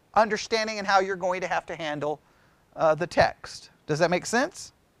of understanding in how you're going to have to handle the text. Does that make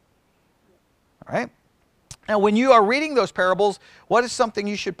sense? All right. Now, when you are reading those parables, what is something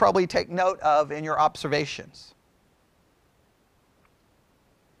you should probably take note of in your observations?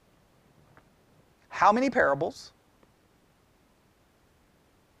 How many parables?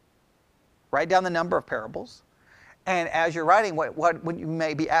 Write down the number of parables. And as you're writing, what you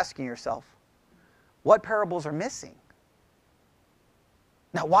may be asking yourself, what parables are missing?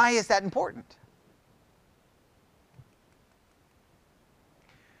 Now, why is that important?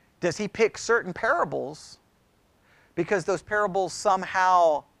 Does he pick certain parables because those parables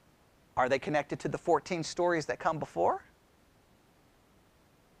somehow, are they connected to the 14 stories that come before?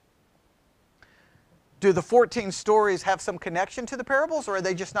 Do the 14 stories have some connection to the parables, or are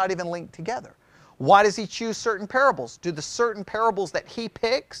they just not even linked together? Why does he choose certain parables? Do the certain parables that he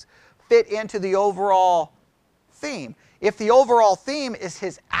picks fit into the overall theme? If the overall theme is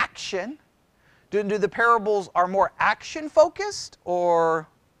his action, do the parables are more action focused or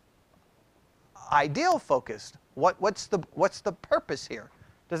ideal focused? What's the purpose here?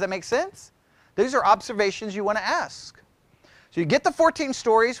 Does that make sense? These are observations you want to ask. So you get the 14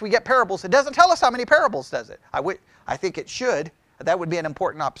 stories, we get parables. It doesn't tell us how many parables, does it? I think it should. That would be an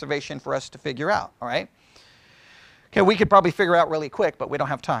important observation for us to figure out, all right? Okay, we could probably figure out really quick, but we don't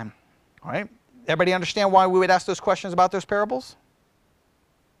have time, all right? Everybody understand why we would ask those questions about those parables?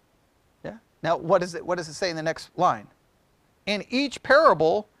 Yeah? Now, what does it say in the next line? In each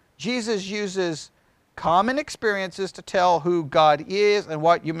parable, Jesus uses common experiences to tell who God is and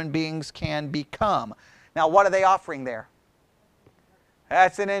what human beings can become. Now, what are they offering there?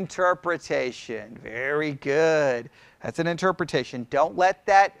 That's an interpretation. Very good. That's an interpretation. Don't let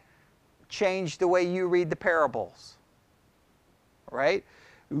that change the way you read the parables. All right?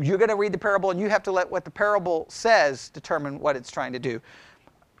 You're going to read the parable, and you have to let what the parable says determine what it's trying to do.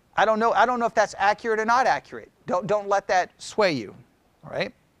 I don't know if that's accurate or not accurate. Don't let that sway you. All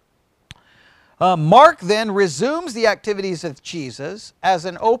right? Mark then resumes the activities of Jesus as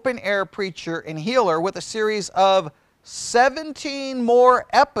an open-air preacher and healer with a series of 17 more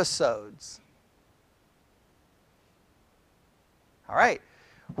episodes. All right.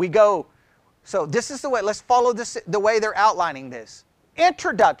 We go, so this is the way, let's follow this, the way they're outlining this.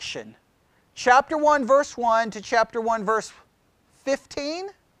 Introduction. Chapter 1, verse 1 to chapter 1, verse 15.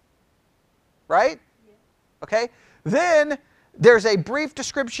 Right? Okay. Then there's a brief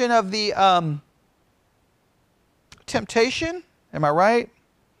description of the temptation. Am I right?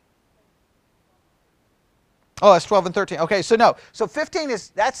 Oh, that's 12 and 13. Okay, so no. So 15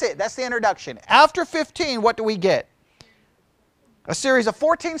 that's it. That's the introduction. After 15, what do we get? A series of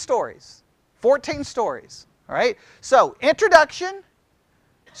 14 stories. 14 stories. All right? So, introduction,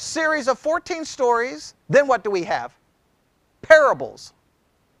 series of 14 stories. Then what do we have? Parables.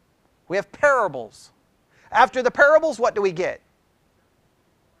 We have parables. After the parables, what do we get?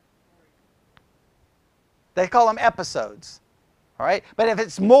 They call them episodes. All right? But if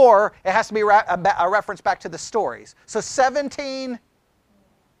it's more, it has to be a reference back to the stories. So 17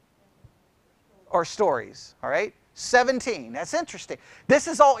 or stories. All right? 17. That's interesting. This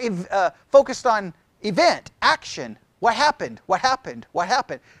is all focused on event, action. What happened? What happened? What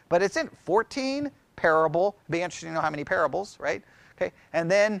happened? But it's in 14 parable. It'd be interesting to know how many parables, right? Okay.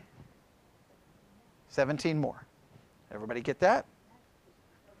 And then 17 more. Everybody get that?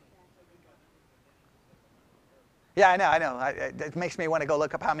 Yeah, I know. It makes me want to go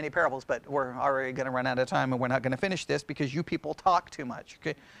look up how many parables, but we're already going to run out of time, and we're not going to finish this because you people talk too much.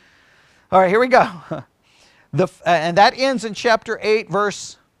 Okay. All right, here we go. And that ends in chapter 8,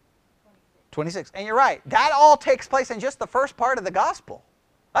 verse 26. And you're right. That all takes place in just the first part of the gospel.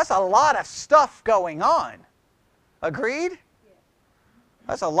 That's a lot of stuff going on. Agreed?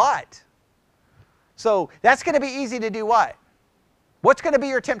 That's a lot. So that's going to be easy to do what? What's going to be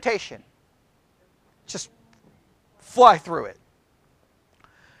your temptation? Just fly through it.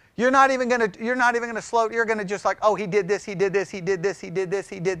 You're not even going to slow. You're going to just like, oh, he did this, he did this, he did this, he did this,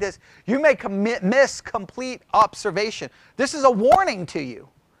 he did this. You may miss complete observation. This is a warning to you.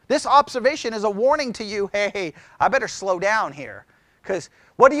 This observation is a warning to you, hey, I better slow down here. Because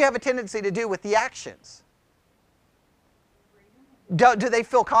what do you have a tendency to do with the actions? Do they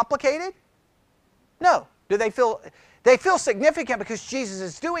feel complicated? No. Do they feel significant because Jesus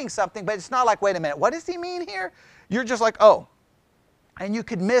is doing something, but it's not like, wait a minute, what does he mean here? You're just like, oh. And you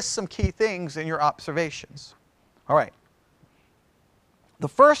could miss some key things in your observations. All right. The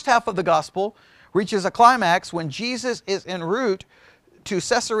first half of the gospel reaches a climax when Jesus is en route to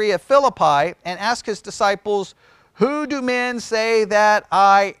Caesarea Philippi and asks his disciples, who do men say that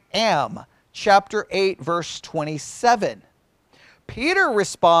I am? Chapter 8, verse 27. Peter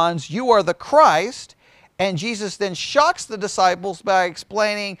responds, you are the Christ. And Jesus then shocks the disciples by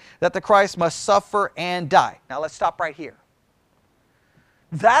explaining that the Christ must suffer and die. Now let's stop right here.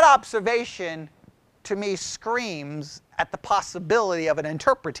 That observation, to me, screams at the possibility of an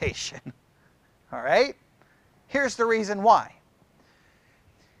interpretation. All right? Here's the reason why.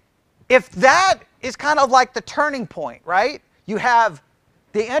 If that is kind of like the turning point, right? You have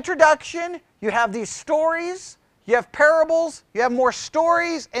the introduction, you have these stories, you have parables, you have more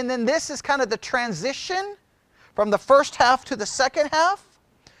stories, and then this is kind of the transition from the first half to the second half.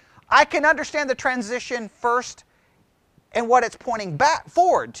 I can understand the transition first and what it's pointing back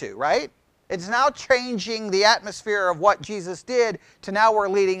forward to, right? It's now changing the atmosphere of what Jesus did to now we're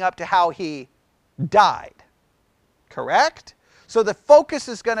leading up to how he died. Correct? So the focus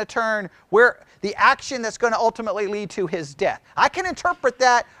is going to turn where the action that's going to ultimately lead to his death. I can interpret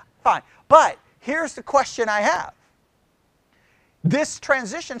that fine. But here's the question I have. This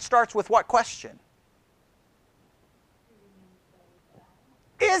transition starts with what question?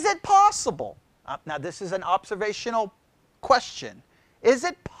 Is it possible? Now this is an observational question. Is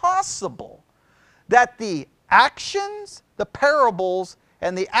it possible that the actions, the parables,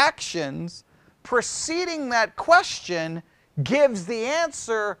 and the actions preceding that question gives the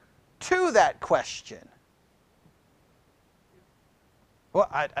answer to that question. Well,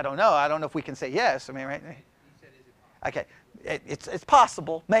 I don't know. I don't know if we can say yes. I mean, right? Okay, it's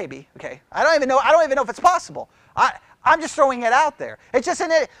possible, maybe. Okay, I don't even know if it's possible. I'm just throwing it out there. It's just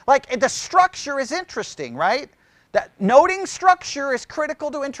like the structure is interesting, right? That noting structure is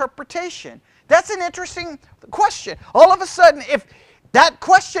critical to interpretation. That's an interesting question. All of a sudden, if that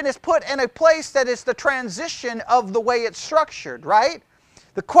question is put in a place that is the transition of the way it's structured, right?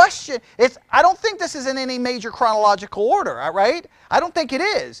 The question is, I don't think this is in any major chronological order, right? I don't think it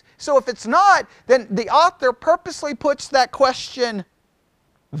is. So if it's not, then the author purposely puts that question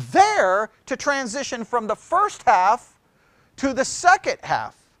there to transition from the first half to the second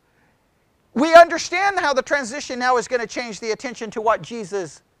half. We understand how the transition now is going to change the attention to what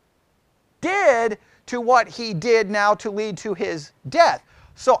Jesus did to what he did now to lead to his death.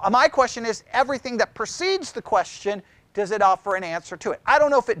 So my question is, everything that precedes the question, does it offer an answer to it? I don't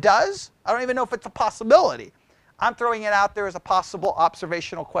know if it does. I don't even know if it's a possibility. I'm throwing it out there as a possible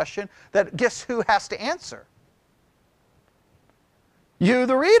observational question that guess who has to answer? You,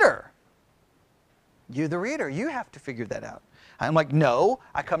 the reader. You, the reader. You have to figure that out. I'm like, no,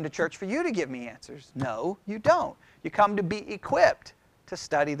 I come to church for you to give me answers. No, you don't. You come to be equipped to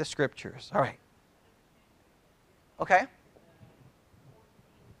study the Scriptures. All right. Okay.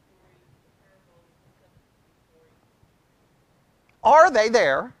 Are they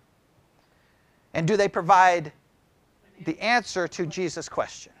there? And do they provide the answer to Jesus'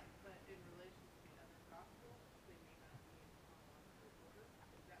 question?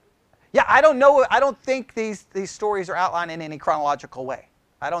 Yeah, I don't know. I don't think these stories are outlined in any chronological way.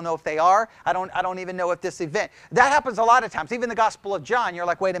 I don't know if they are. I don't even know if this event. That happens a lot of times. Even the Gospel of John, you're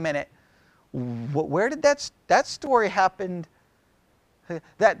like, wait a minute. Where did that story happen?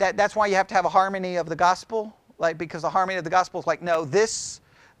 That's why you have to have a harmony of the gospel, like, because the harmony of the gospel is like, no,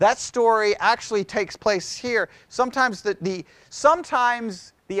 that story actually takes place here. Sometimes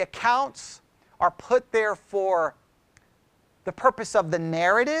sometimes the accounts are put there for the purpose of the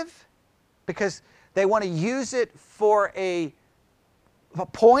narrative, because they want to use it for a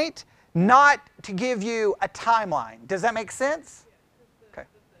point, not to give you a timeline. Does that make sense? Okay.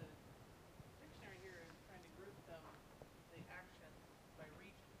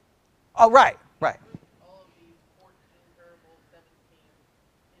 Oh, right. All of these 14 parables, 17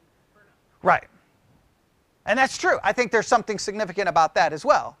 in Capernaum. Right. And that's true. I think there's something significant about that as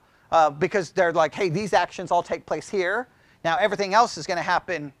well. Because they're like, hey, these actions all take place here. Now everything else is going to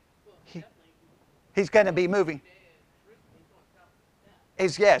happen. He's going to be moving.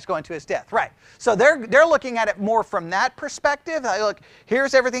 It's going to his death. Right. So they're looking at it more from that perspective. Look,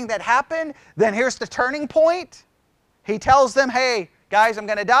 here's everything that happened. Then here's the turning point. He tells them, hey, guys, I'm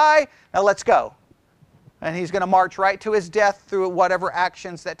going to die. Now let's go. And he's going to march right to his death through whatever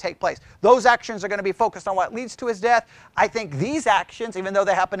actions that take place. Those actions are going to be focused on what leads to his death. I think these actions, even though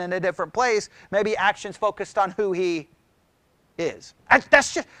they happen in a different place, may be actions focused on who he is.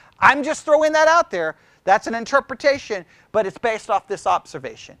 I'm just throwing that out there. That's an interpretation, but it's based off this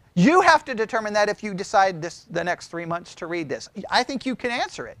observation. You have to determine that if you decide the next 3 months to read this. I think you can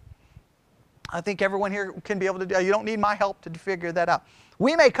answer it. I think everyone here can be able to do it. You don't need my help to figure that out.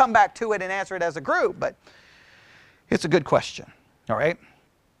 We may come back to it and answer it as a group, but it's a good question. All right?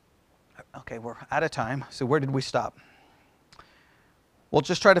 Okay, we're out of time. So where did we stop? We'll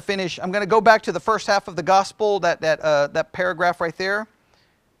just try to finish. I'm going to go back to the first half of the gospel, that paragraph right there.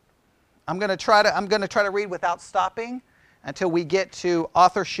 I'm going to try to read without stopping until we get to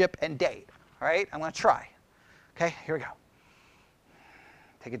authorship and date. All right? I'm going to try. Okay, here we go.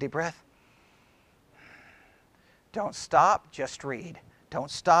 Take a deep breath. Don't stop, just read.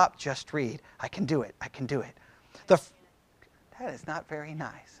 Don't stop, just read. I can do it. I can do it. That is not very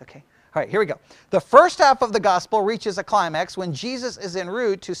nice. Okay. All right, here we go. The first half of the gospel reaches a climax when Jesus is en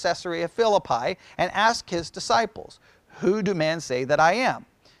route to Caesarea Philippi and asks his disciples, "Who do men say that I am?"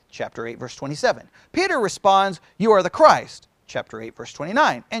 Chapter 8, verse 27. Peter responds, "You are the Christ." Chapter 8, verse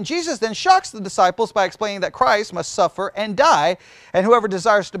 29. And Jesus then shocks the disciples by explaining that Christ must suffer and die, and whoever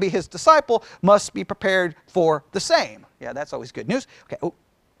desires to be his disciple must be prepared for the same. Yeah, that's always good news. Okay. Oh.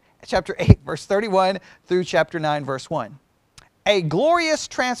 Chapter 8, verse 31 through chapter 9, verse 1. A glorious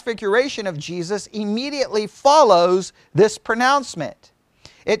transfiguration of Jesus immediately follows this pronouncement.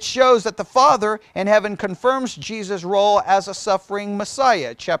 It shows that the Father in heaven confirms Jesus' role as a suffering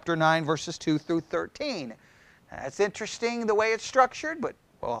Messiah. Chapter 9, verses 2 through 13. That's interesting the way it's structured, but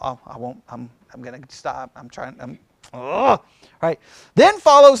well, I won't. I'm going to stop. All right. Then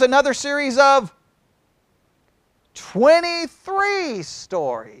follows another series of 23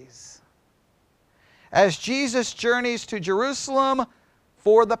 stories as Jesus journeys to Jerusalem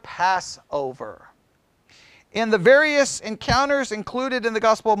for the Passover. In the various encounters included in the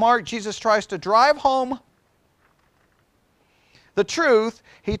Gospel of Mark, Jesus tries to drive home the truth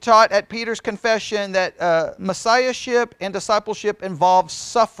he taught at Peter's confession that messiahship and discipleship involves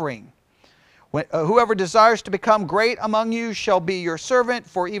suffering. Whoever desires to become great among you shall be your servant,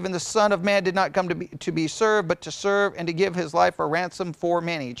 for even the Son of Man did not come to be served, but to serve and to give his life a ransom for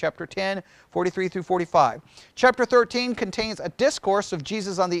many. Chapter 10, 43 through 45. Chapter 13 contains a discourse of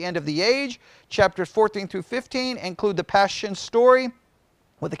Jesus on the end of the age. Chapters 14 through 15 include the Passion story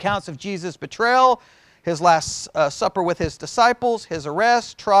with accounts of Jesus' betrayal, his last supper with his disciples, his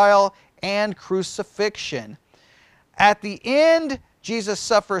arrest, trial, and crucifixion. At the end, Jesus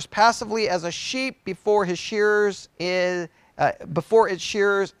suffers passively as a sheep before its shearers is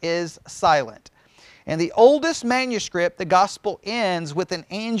silent. In the oldest manuscript, the gospel ends with an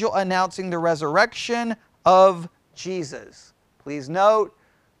angel announcing the resurrection of Jesus. Please note,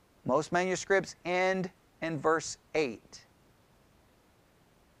 most manuscripts end in verse 8.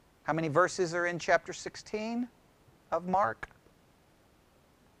 How many verses are in chapter 16 of Mark?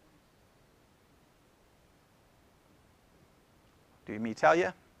 Do you me tell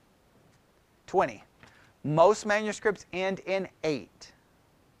you? 20. Most manuscripts end in 8.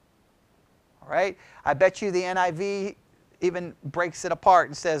 All right? I bet you the NIV even breaks it apart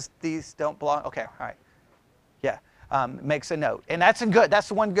and says these don't belong. Okay, all right. Yeah, makes a note. And that's good. That's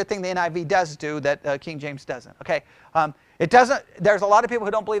the one good thing the NIV does do that King James doesn't. Okay? It doesn't. There's a lot of people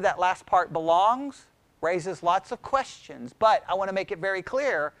who don't believe that last part belongs. Raises lots of questions. But I want to make it very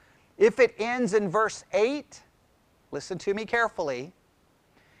clear. If it ends in verse 8, listen to me carefully,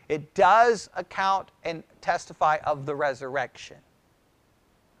 it does account and testify of the resurrection.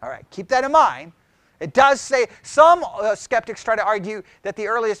 All right, keep that in mind. It does say, some skeptics try to argue that the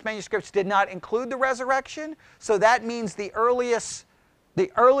earliest manuscripts did not include the resurrection, so that means the earliest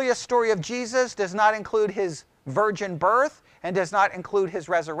story of Jesus does not include his virgin birth and does not include his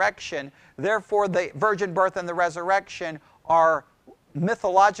resurrection. Therefore, the virgin birth and the resurrection are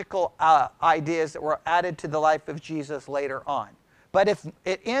mythological ideas that were added to the life of Jesus later on. But if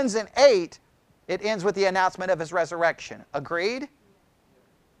it ends in 8, it ends with the announcement of his resurrection. Agreed?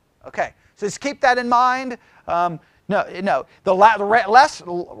 Okay, so just keep that in mind. The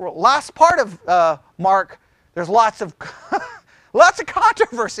last part of Mark, there's lots of lots of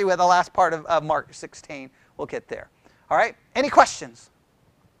controversy with the last part of Mark 16. We'll get there. All right, any questions?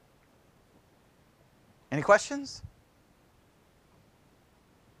 Any questions?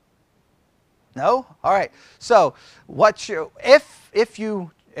 No? All right. So, for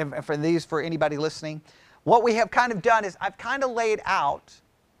anybody listening, what we have kind of done is I've kind of laid out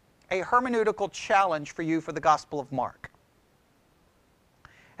a hermeneutical challenge for you for the Gospel of Mark.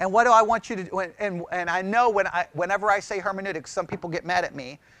 And what do I want you to do? And I know whenever I say hermeneutics, some people get mad at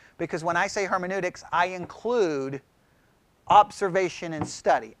me, because when I say hermeneutics, I include observation and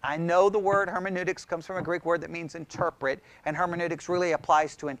study. I know the word hermeneutics comes from a Greek word that means interpret, and hermeneutics really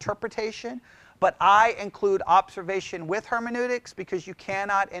applies to interpretation. But I include observation with hermeneutics because you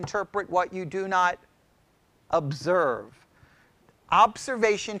cannot interpret what you do not observe.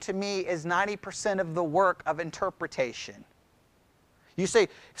 Observation to me is 90% of the work of interpretation. You say,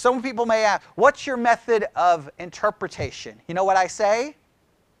 some people may ask, what's your method of interpretation? You know what I say?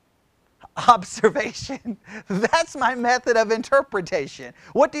 Observation. That's my method of interpretation.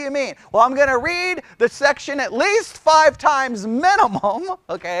 What do you mean? Well, I'm going to read the section at least 5 times minimum,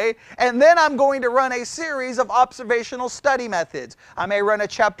 okay? And then I'm going to run a series of observational study methods. I may run a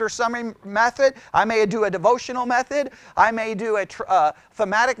chapter summary method. I may do a devotional method. I may do a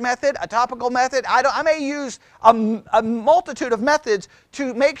thematic method, a topical method. I may use a multitude of methods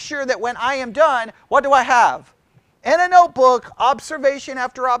to make sure that when I am done, what do I have? In a notebook, observation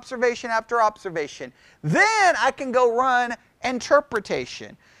after observation after observation. Then I can go run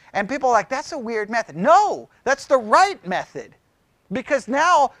interpretation. And people are like, that's a weird method. No, that's the right method. Because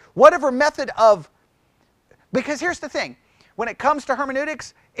now, whatever method of... Because here's the thing. When it comes to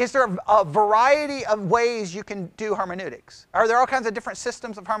hermeneutics, is there a variety of ways you can do hermeneutics? Are there all kinds of different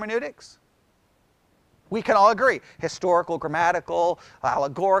systems of hermeneutics? We can all agree. Historical, grammatical,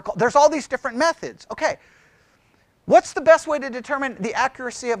 allegorical. There's all these different methods. Okay. What's the best way to determine the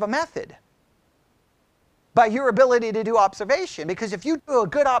accuracy of a method? By your ability to do observation. Because if you do a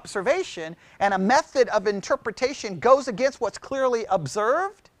good observation and a method of interpretation goes against what's clearly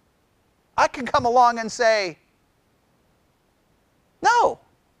observed, I can come along and say, no.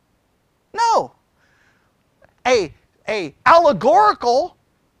 A allegorical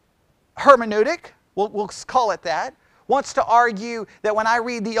hermeneutic we'll call it that, wants to argue that when I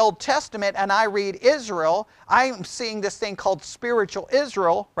read the Old Testament and I read Israel, I'm seeing this thing called spiritual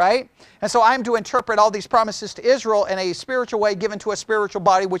Israel, right? And so I'm to interpret all these promises to Israel in a spiritual way given to a spiritual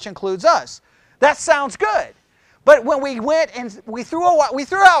body, which includes us. That sounds good. But when we went and we threw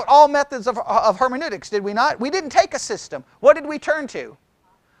out all methods of hermeneutics, did we not? We didn't take a system. What did we turn to?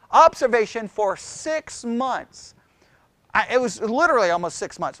 Observation for 6 months. It was literally almost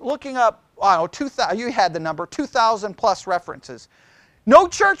 6 months. Looking up, I don't know, 2,000, you had the number, 2,000 plus references. No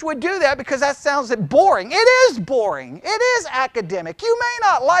church would do that because that sounds boring. It is boring. It is academic. You may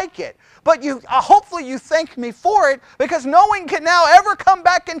not like it, but hopefully you thank me for it, because no one can now ever come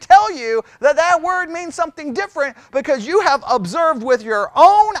back and tell you that that word means something different, because you have observed with your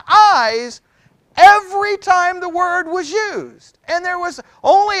own eyes every time the word was used. And there was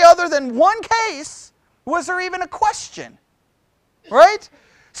only, other than one case, was there even a question. Right?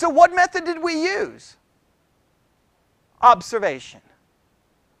 So what method did we use? Observation.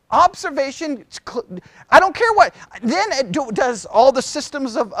 Observation, I don't care what. Then it does all the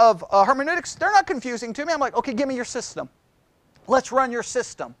systems of hermeneutics, they're not confusing to me. I'm like, okay, give me your system. Let's run your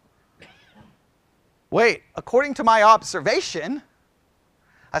system. Wait, according to my observation,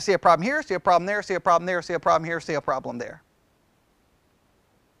 I see a problem here, see a problem there, see a problem there, see a problem here, see a problem there.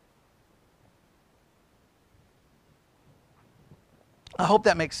 I hope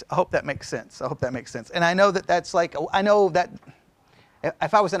that makes sense. I hope that makes sense. And I know that that's like, I know that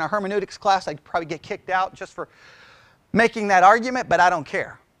if I was in a hermeneutics class, I'd probably get kicked out just for making that argument, but I don't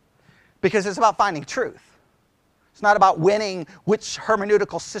care. Because it's about finding truth. It's not about winning which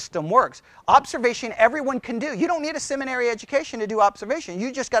hermeneutical system works. Observation, everyone can do. You don't need a seminary education to do observation.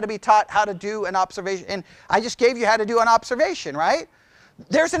 You just got to be taught how to do an observation. And I just gave you how to do an observation, right?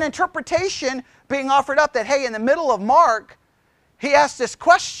 There's an interpretation being offered up that, hey, in the middle of Mark, he asked this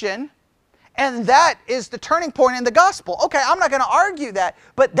question, and that is the turning point in the gospel. Okay, I'm not going to argue that,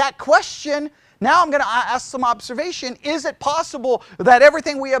 but that question, now I'm going to ask some observation. Is it possible that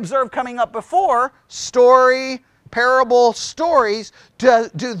everything we observed coming up before, story, parable, stories,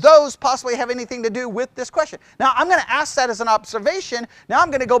 do those possibly have anything to do with this question? Now, I'm going to ask that as an observation. Now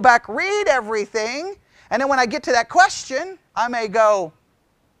I'm going to go back, read everything, and then when I get to that question, I may go,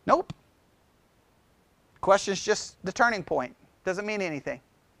 nope. Question's just the turning point. Doesn't mean anything.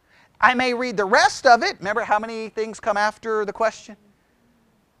 I may read the rest of it. Remember how many things come after the question?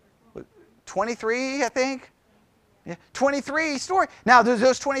 23, I think. Yeah, 23 stories. Now, do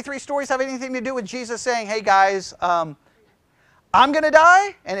those 23 stories have anything to do with Jesus saying, hey guys, I'm going to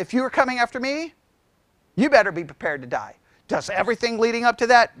die, and if you are coming after me, you better be prepared to die. Does everything leading up to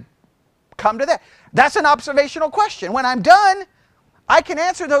that come to that? That's an observational question. When I'm done, I can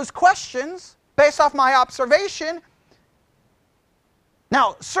answer those questions based off my observation.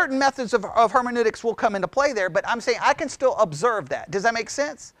 Now, certain methods of hermeneutics will come into play there, but I'm saying I can still observe that. Does that make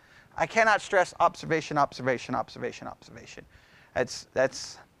sense? I cannot stress observation, observation, observation, observation. I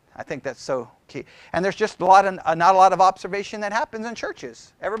think that's so key. And there's just not a lot of observation that happens in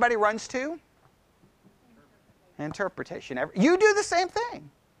churches. Everybody runs to interpretation. You do the same thing.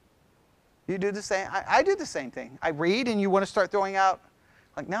 You do the same. I do the same thing. I read, and you want to start throwing out,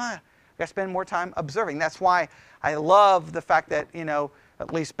 like, nah, I got to spend more time observing. That's why I love the fact that,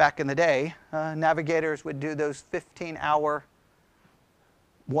 at least back in the day, navigators would do those 15-hour,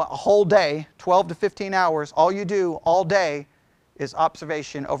 a whole day, 12 to 15 hours. All you do all day is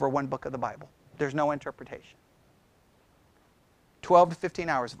observation over one book of the Bible. There's no interpretation. 12 to 15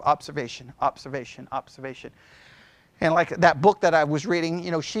 hours of observation, observation, observation. And like that book that I was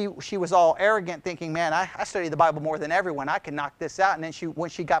reading, she was all arrogant, thinking, man, I study the Bible more than everyone. I can knock this out. And then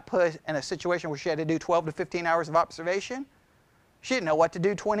when she got put in a situation where she had to do 12 to 15 hours of observation, she didn't know what to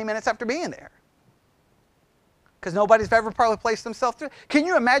do 20 minutes after being there. Because nobody's ever probably placed themselves through. Can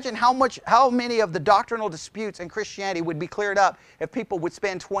you imagine how many of the doctrinal disputes in Christianity would be cleared up if people would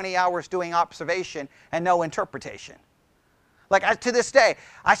spend 20 hours doing observation and no interpretation? Like, to this day,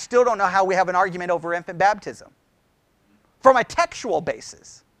 I still don't know how we have an argument over infant baptism. From a textual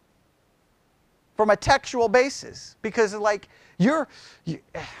basis. From a textual basis. Because, like,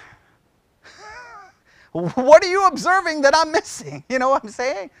 what are you observing that I'm missing? You know what I'm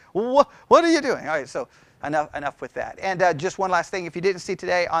saying? What are you doing? All right, so enough with that. And just one last thing. If you didn't see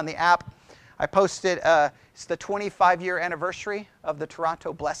today on the app, I posted, it's the 25-year anniversary of the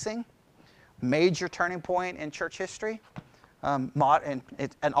Toronto Blessing. Major turning point in church history. And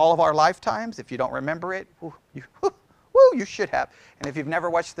all of our lifetimes. If you don't remember it, you should have. And if you've never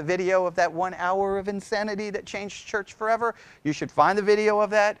watched the video of that 1 hour of insanity that changed church forever, you should find the video of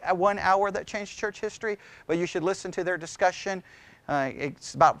that 1 hour that changed church history. But you should listen to their discussion.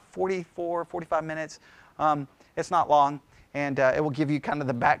 It's about 45 minutes. It's not long, and it will give you kind of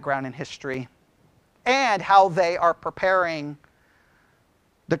the background and history and how they are preparing.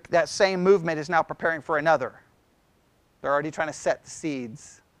 That same movement is now preparing for another. They're already trying to set the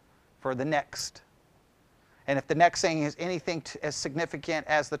seeds for the next. And if the next thing is anything as significant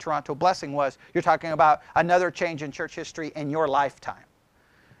as the Toronto Blessing was, you're talking about another change in church history in your lifetime.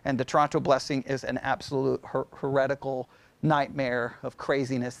 And the Toronto Blessing is an absolute heretical nightmare of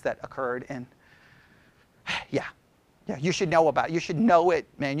craziness that occurred. And yeah, you should know about it. You should know it,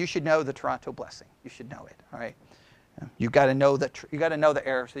 man. You should know the Toronto Blessing. You should know it, all right? You've got to know the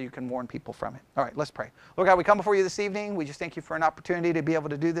error so you can warn people from it. All right, let's pray. Lord God, we come before you this evening. We just thank you for an opportunity to be able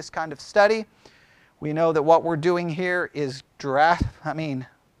to do this kind of study. We know that what we're doing here is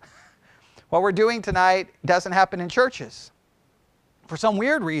what we're doing tonight doesn't happen in churches. For some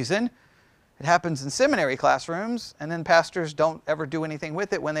weird reason, it happens in seminary classrooms, and then pastors don't ever do anything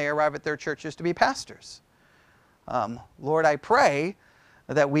with it when they arrive at their churches to be pastors. Lord, I pray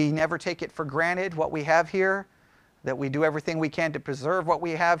that we never take it for granted what we have here, that we do everything we can to preserve what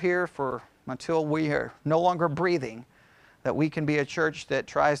we have here until we are no longer breathing, that we can be a church that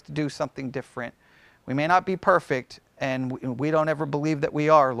tries to do something different. We may not be perfect, and we don't ever believe that we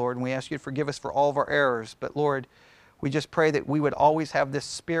are, Lord, and we ask you to forgive us for all of our errors. But Lord, we just pray that we would always have this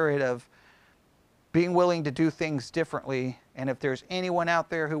spirit of being willing to do things differently. And if there's anyone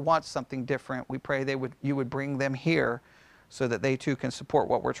out there who wants something different, we pray you would bring them here so that they too can support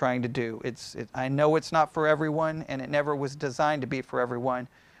what we're trying to do. I know it's not for everyone, and it never was designed to be for everyone,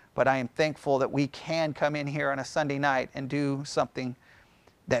 but I am thankful that we can come in here on a Sunday night and do something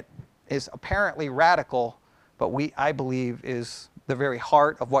that is apparently radical, but I believe is the very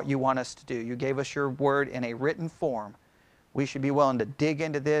heart of what you want us to do. You gave us your word in a written form. We should be willing to dig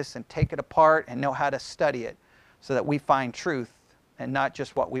into this and take it apart and know how to study it so that we find truth and not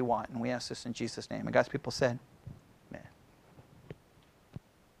just what we want. And we ask this in Jesus' name. And God's people said,